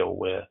have to deal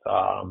with.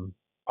 And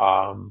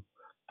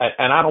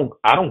I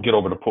don't get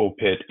over the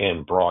pulpit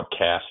and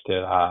broadcast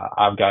it.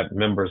 I've got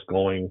members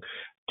going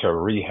to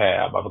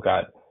rehab. I've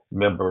got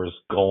members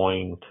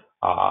going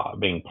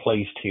being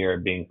placed here,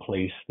 being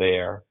placed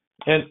there.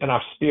 And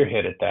I've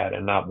spearheaded that,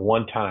 and not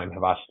one time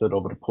have I stood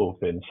over the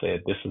pulpit and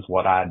said, "This is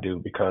what I do,"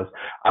 because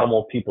I don't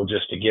want people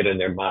just to get in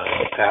their mind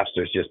that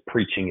pastor is just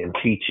preaching and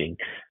teaching,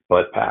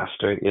 but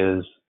pastor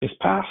is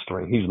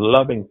pastoring. He's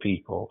loving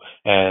people,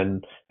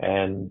 and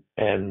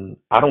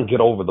I don't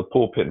get over the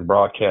pulpit and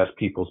broadcast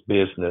people's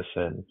business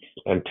and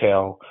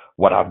tell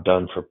what I've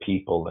done for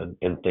people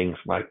and things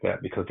like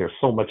that, because there's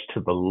so much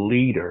to the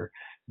leader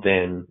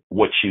than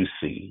what you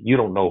see. You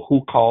don't know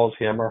who calls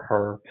him or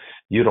her.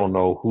 You don't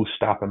know who's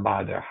stopping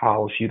by their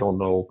house. You don't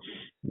know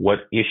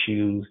what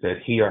issues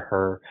that he or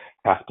her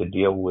have to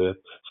deal with.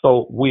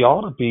 So we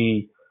ought to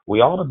be a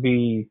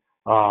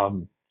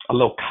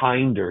little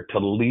kinder to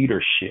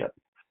leadership,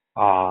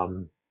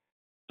 um,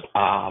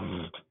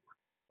 um,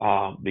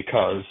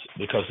 because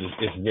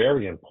it's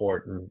very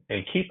important,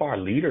 and keep our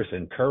leaders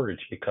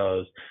encouraged,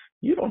 because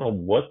you don't know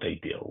what they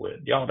deal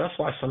with, y'all. That's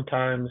why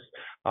sometimes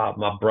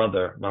my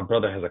brother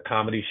has a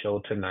comedy show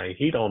tonight.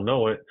 He don't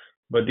know it,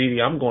 but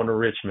Dee, I'm going to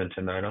Richmond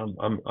tonight.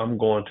 I'm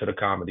going to the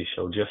comedy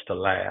show just to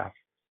laugh,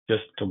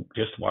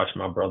 just watch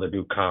my brother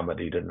do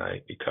comedy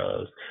tonight,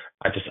 because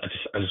I just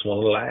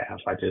want to laugh.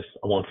 I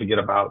want to forget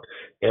about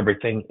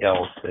everything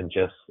else and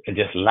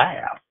just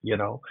laugh, you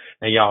know.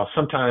 And y'all,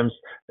 sometimes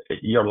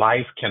your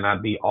life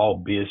cannot be all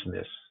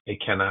business.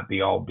 It cannot be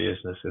all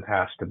business. It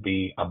has to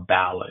be a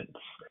balance.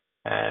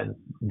 And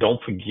don't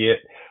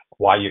forget,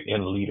 while you're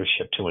in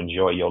leadership, to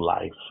enjoy your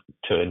life,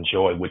 to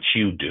enjoy what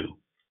you do.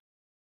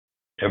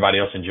 Everybody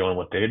else enjoying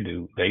what they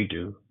do,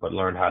 but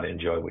learn how to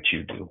enjoy what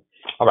you do.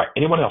 All right.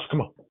 Anyone else?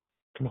 Come on.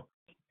 Come on.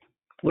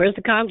 Where's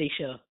the comedy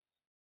show?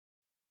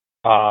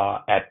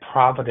 At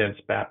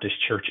Providence Baptist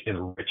Church in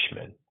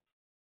Richmond.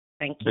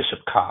 Thank you.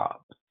 Bishop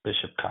Cobb.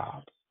 Bishop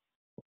Cobb.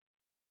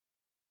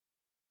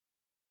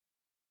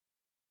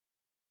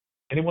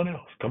 Anyone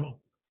else? Come on.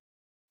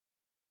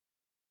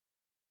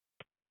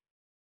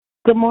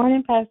 Good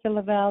morning, Pastor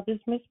Lavell. This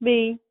is Miss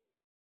B.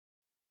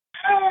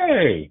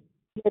 Hey.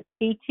 Your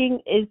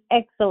teaching is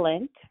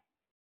excellent,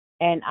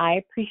 and I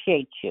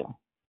appreciate you.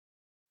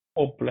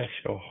 Oh, bless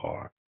your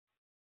heart.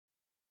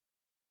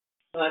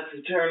 I'd like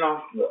to turn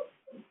off the.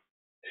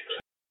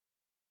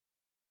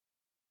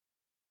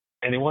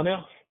 Anyone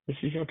else? This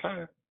is your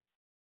time.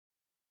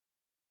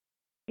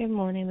 Good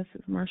morning. This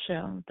is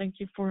Marshall. Thank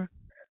you for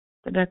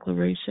the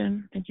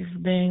declaration. Thank you for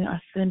being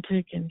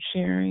authentic and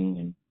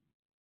sharing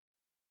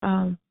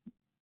and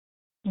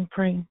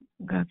praying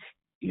God's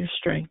your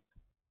strength.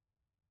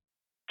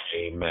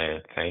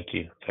 Amen. Thank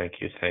you.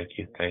 Thank you. Thank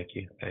you. Thank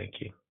you.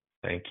 Thank you.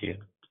 Thank you.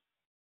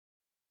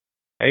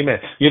 Amen.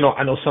 You know,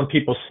 I know some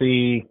people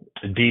see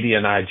Dee Dee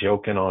and I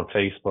joking on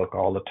Facebook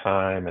all the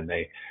time, and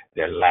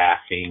they're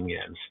laughing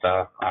and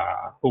stuff.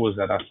 Who was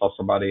that? I saw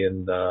somebody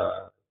in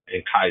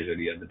Kaiser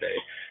the other day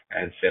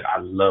and said, "I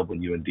love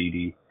when you and Dee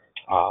Dee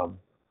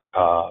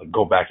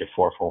go back and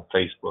forth on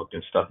Facebook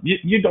and stuff."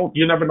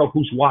 You never know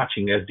who's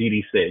watching, as Dee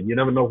Dee said. You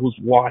never know who's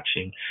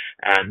watching,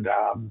 and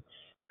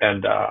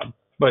and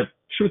but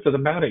truth of the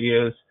matter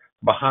is,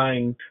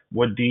 behind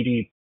what Dee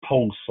Dee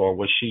posts or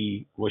what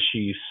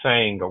she's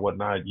saying or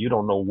whatnot, you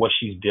don't know what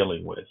she's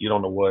dealing with. You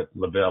don't know what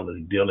Lavell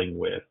is dealing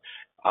with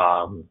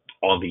on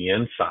the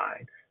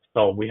inside.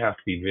 So we have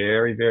to be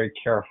very, very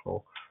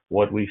careful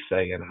what we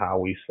say and how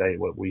we say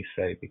what we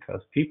say,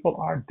 because people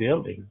are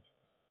dealing.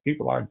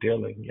 People are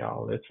dealing,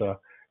 y'all. It's a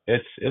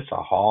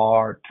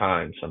hard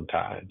time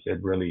sometimes.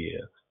 It really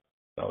is.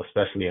 So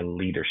especially in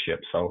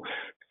leadership. So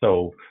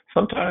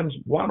sometimes,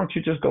 why don't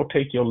you just go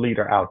take your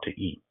leader out to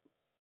eat?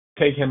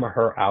 Take him or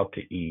her out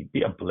to eat.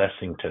 Be a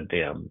blessing to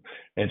them,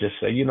 and just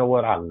say, "You know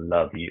what? I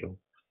love you.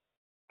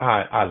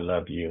 I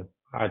love you.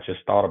 I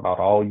just thought about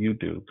all you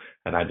do,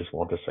 and I just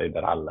want to say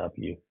that I love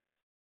you."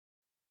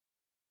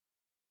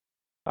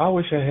 I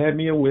wish I had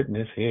me a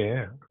witness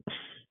here.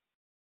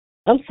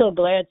 I'm so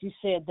glad you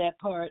said that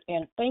part,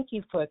 and thank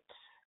you for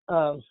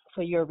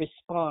your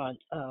response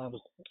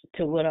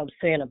to what I'm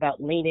saying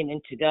about leaning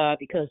into God,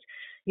 because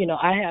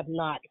I have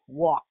not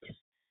walked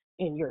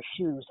in your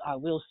shoes, I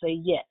will say,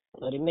 yet,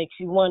 but it makes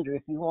you wonder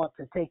if you want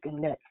to take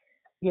in that,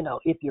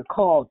 if you're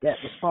called that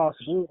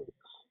responsibility.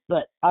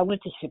 But I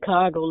went to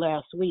Chicago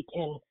last week,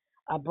 and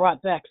I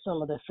brought back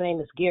some of the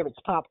famous Garrett's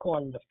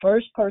popcorn. And the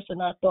first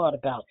person I thought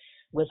about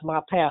was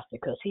my pastor,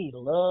 because he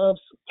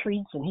loves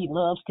treats and he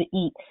loves to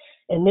eat.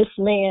 And this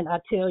man, I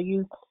tell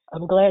you,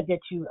 I'm glad that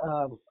you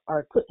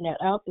are putting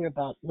that out there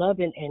about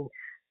loving and,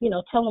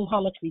 tell him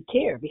how much we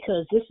care,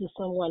 because this is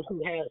someone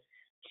who has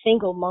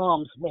single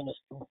moms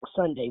ministry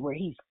Sunday, where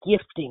he's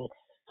gifting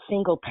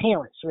single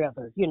parents,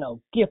 rather,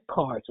 gift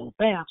cards and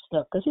bath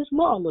stuff, because his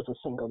mom was a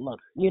single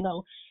mother,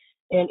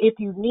 And if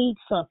you need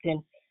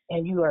something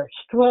and you are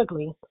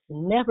struggling,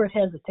 never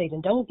hesitate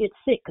and don't get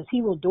sick, because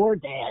he will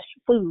DoorDash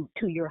food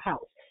to your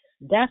house.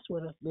 That's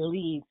what I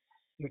believe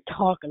you're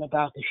talking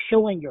about, is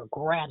showing your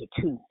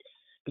gratitude,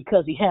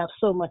 because he has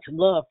so much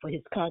love for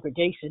his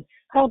congregation.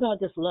 How about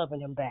just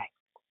loving him back?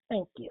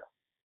 Thank you.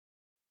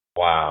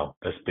 Wow,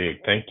 that's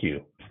big. Thank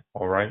you.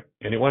 All right.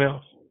 Anyone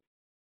else?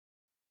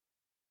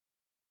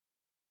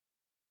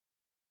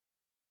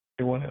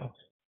 Anyone else?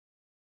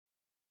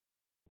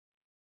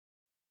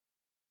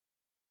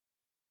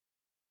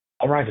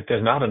 All right. If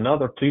there's not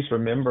another, please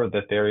remember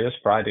that there is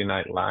Friday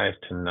Night Live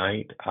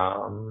tonight.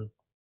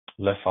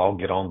 Let's all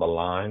get on the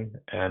line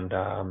and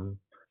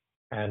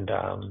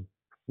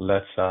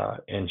let's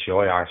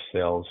enjoy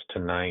ourselves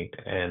tonight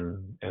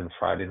and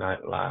Friday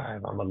Night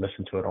Live. I'm gonna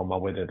listen to it on my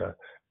way to the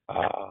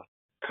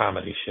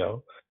comedy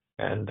show,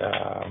 and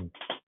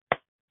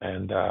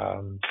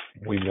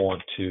we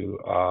want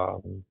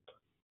to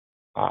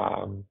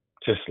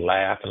just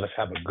laugh and let's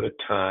have a good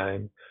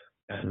time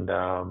and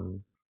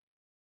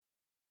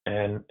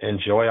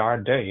enjoy our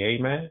day.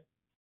 Amen.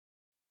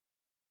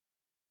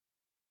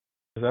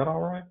 Is that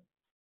all right?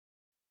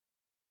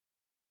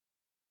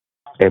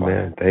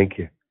 Amen. Thank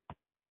you.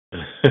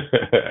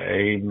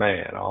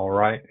 Amen. All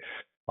right.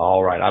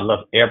 All right. I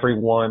love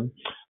everyone.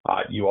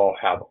 You all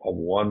have a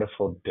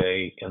wonderful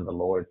day in the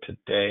Lord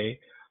today.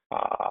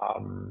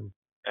 And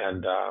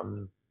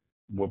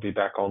we'll be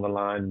back on the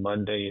line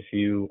Monday. If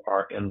you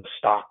are in the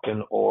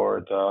Stockton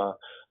or the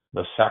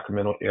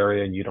Sacramento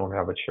area and you don't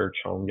have a church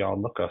home, y'all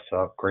look us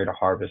up. Greater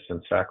Harvest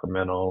in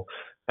Sacramento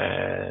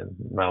and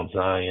Mount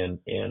Zion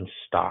in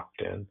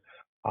Stockton.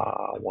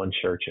 One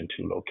church in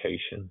 2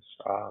 locations.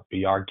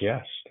 Be our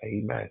guest.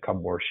 Amen.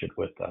 Come worship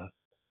with us.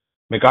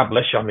 May God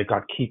bless y'all. May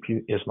God keep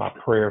you is my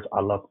prayers.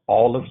 I love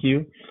all of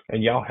you.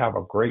 And y'all have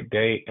a great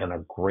day and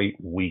a great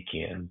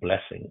weekend.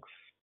 Blessings.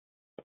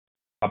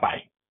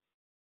 Bye-bye.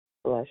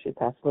 Bless you,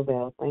 Pastor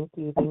Lavell. Thank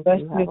you. Thank Bless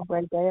you. you. Have a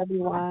great day,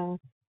 everyone.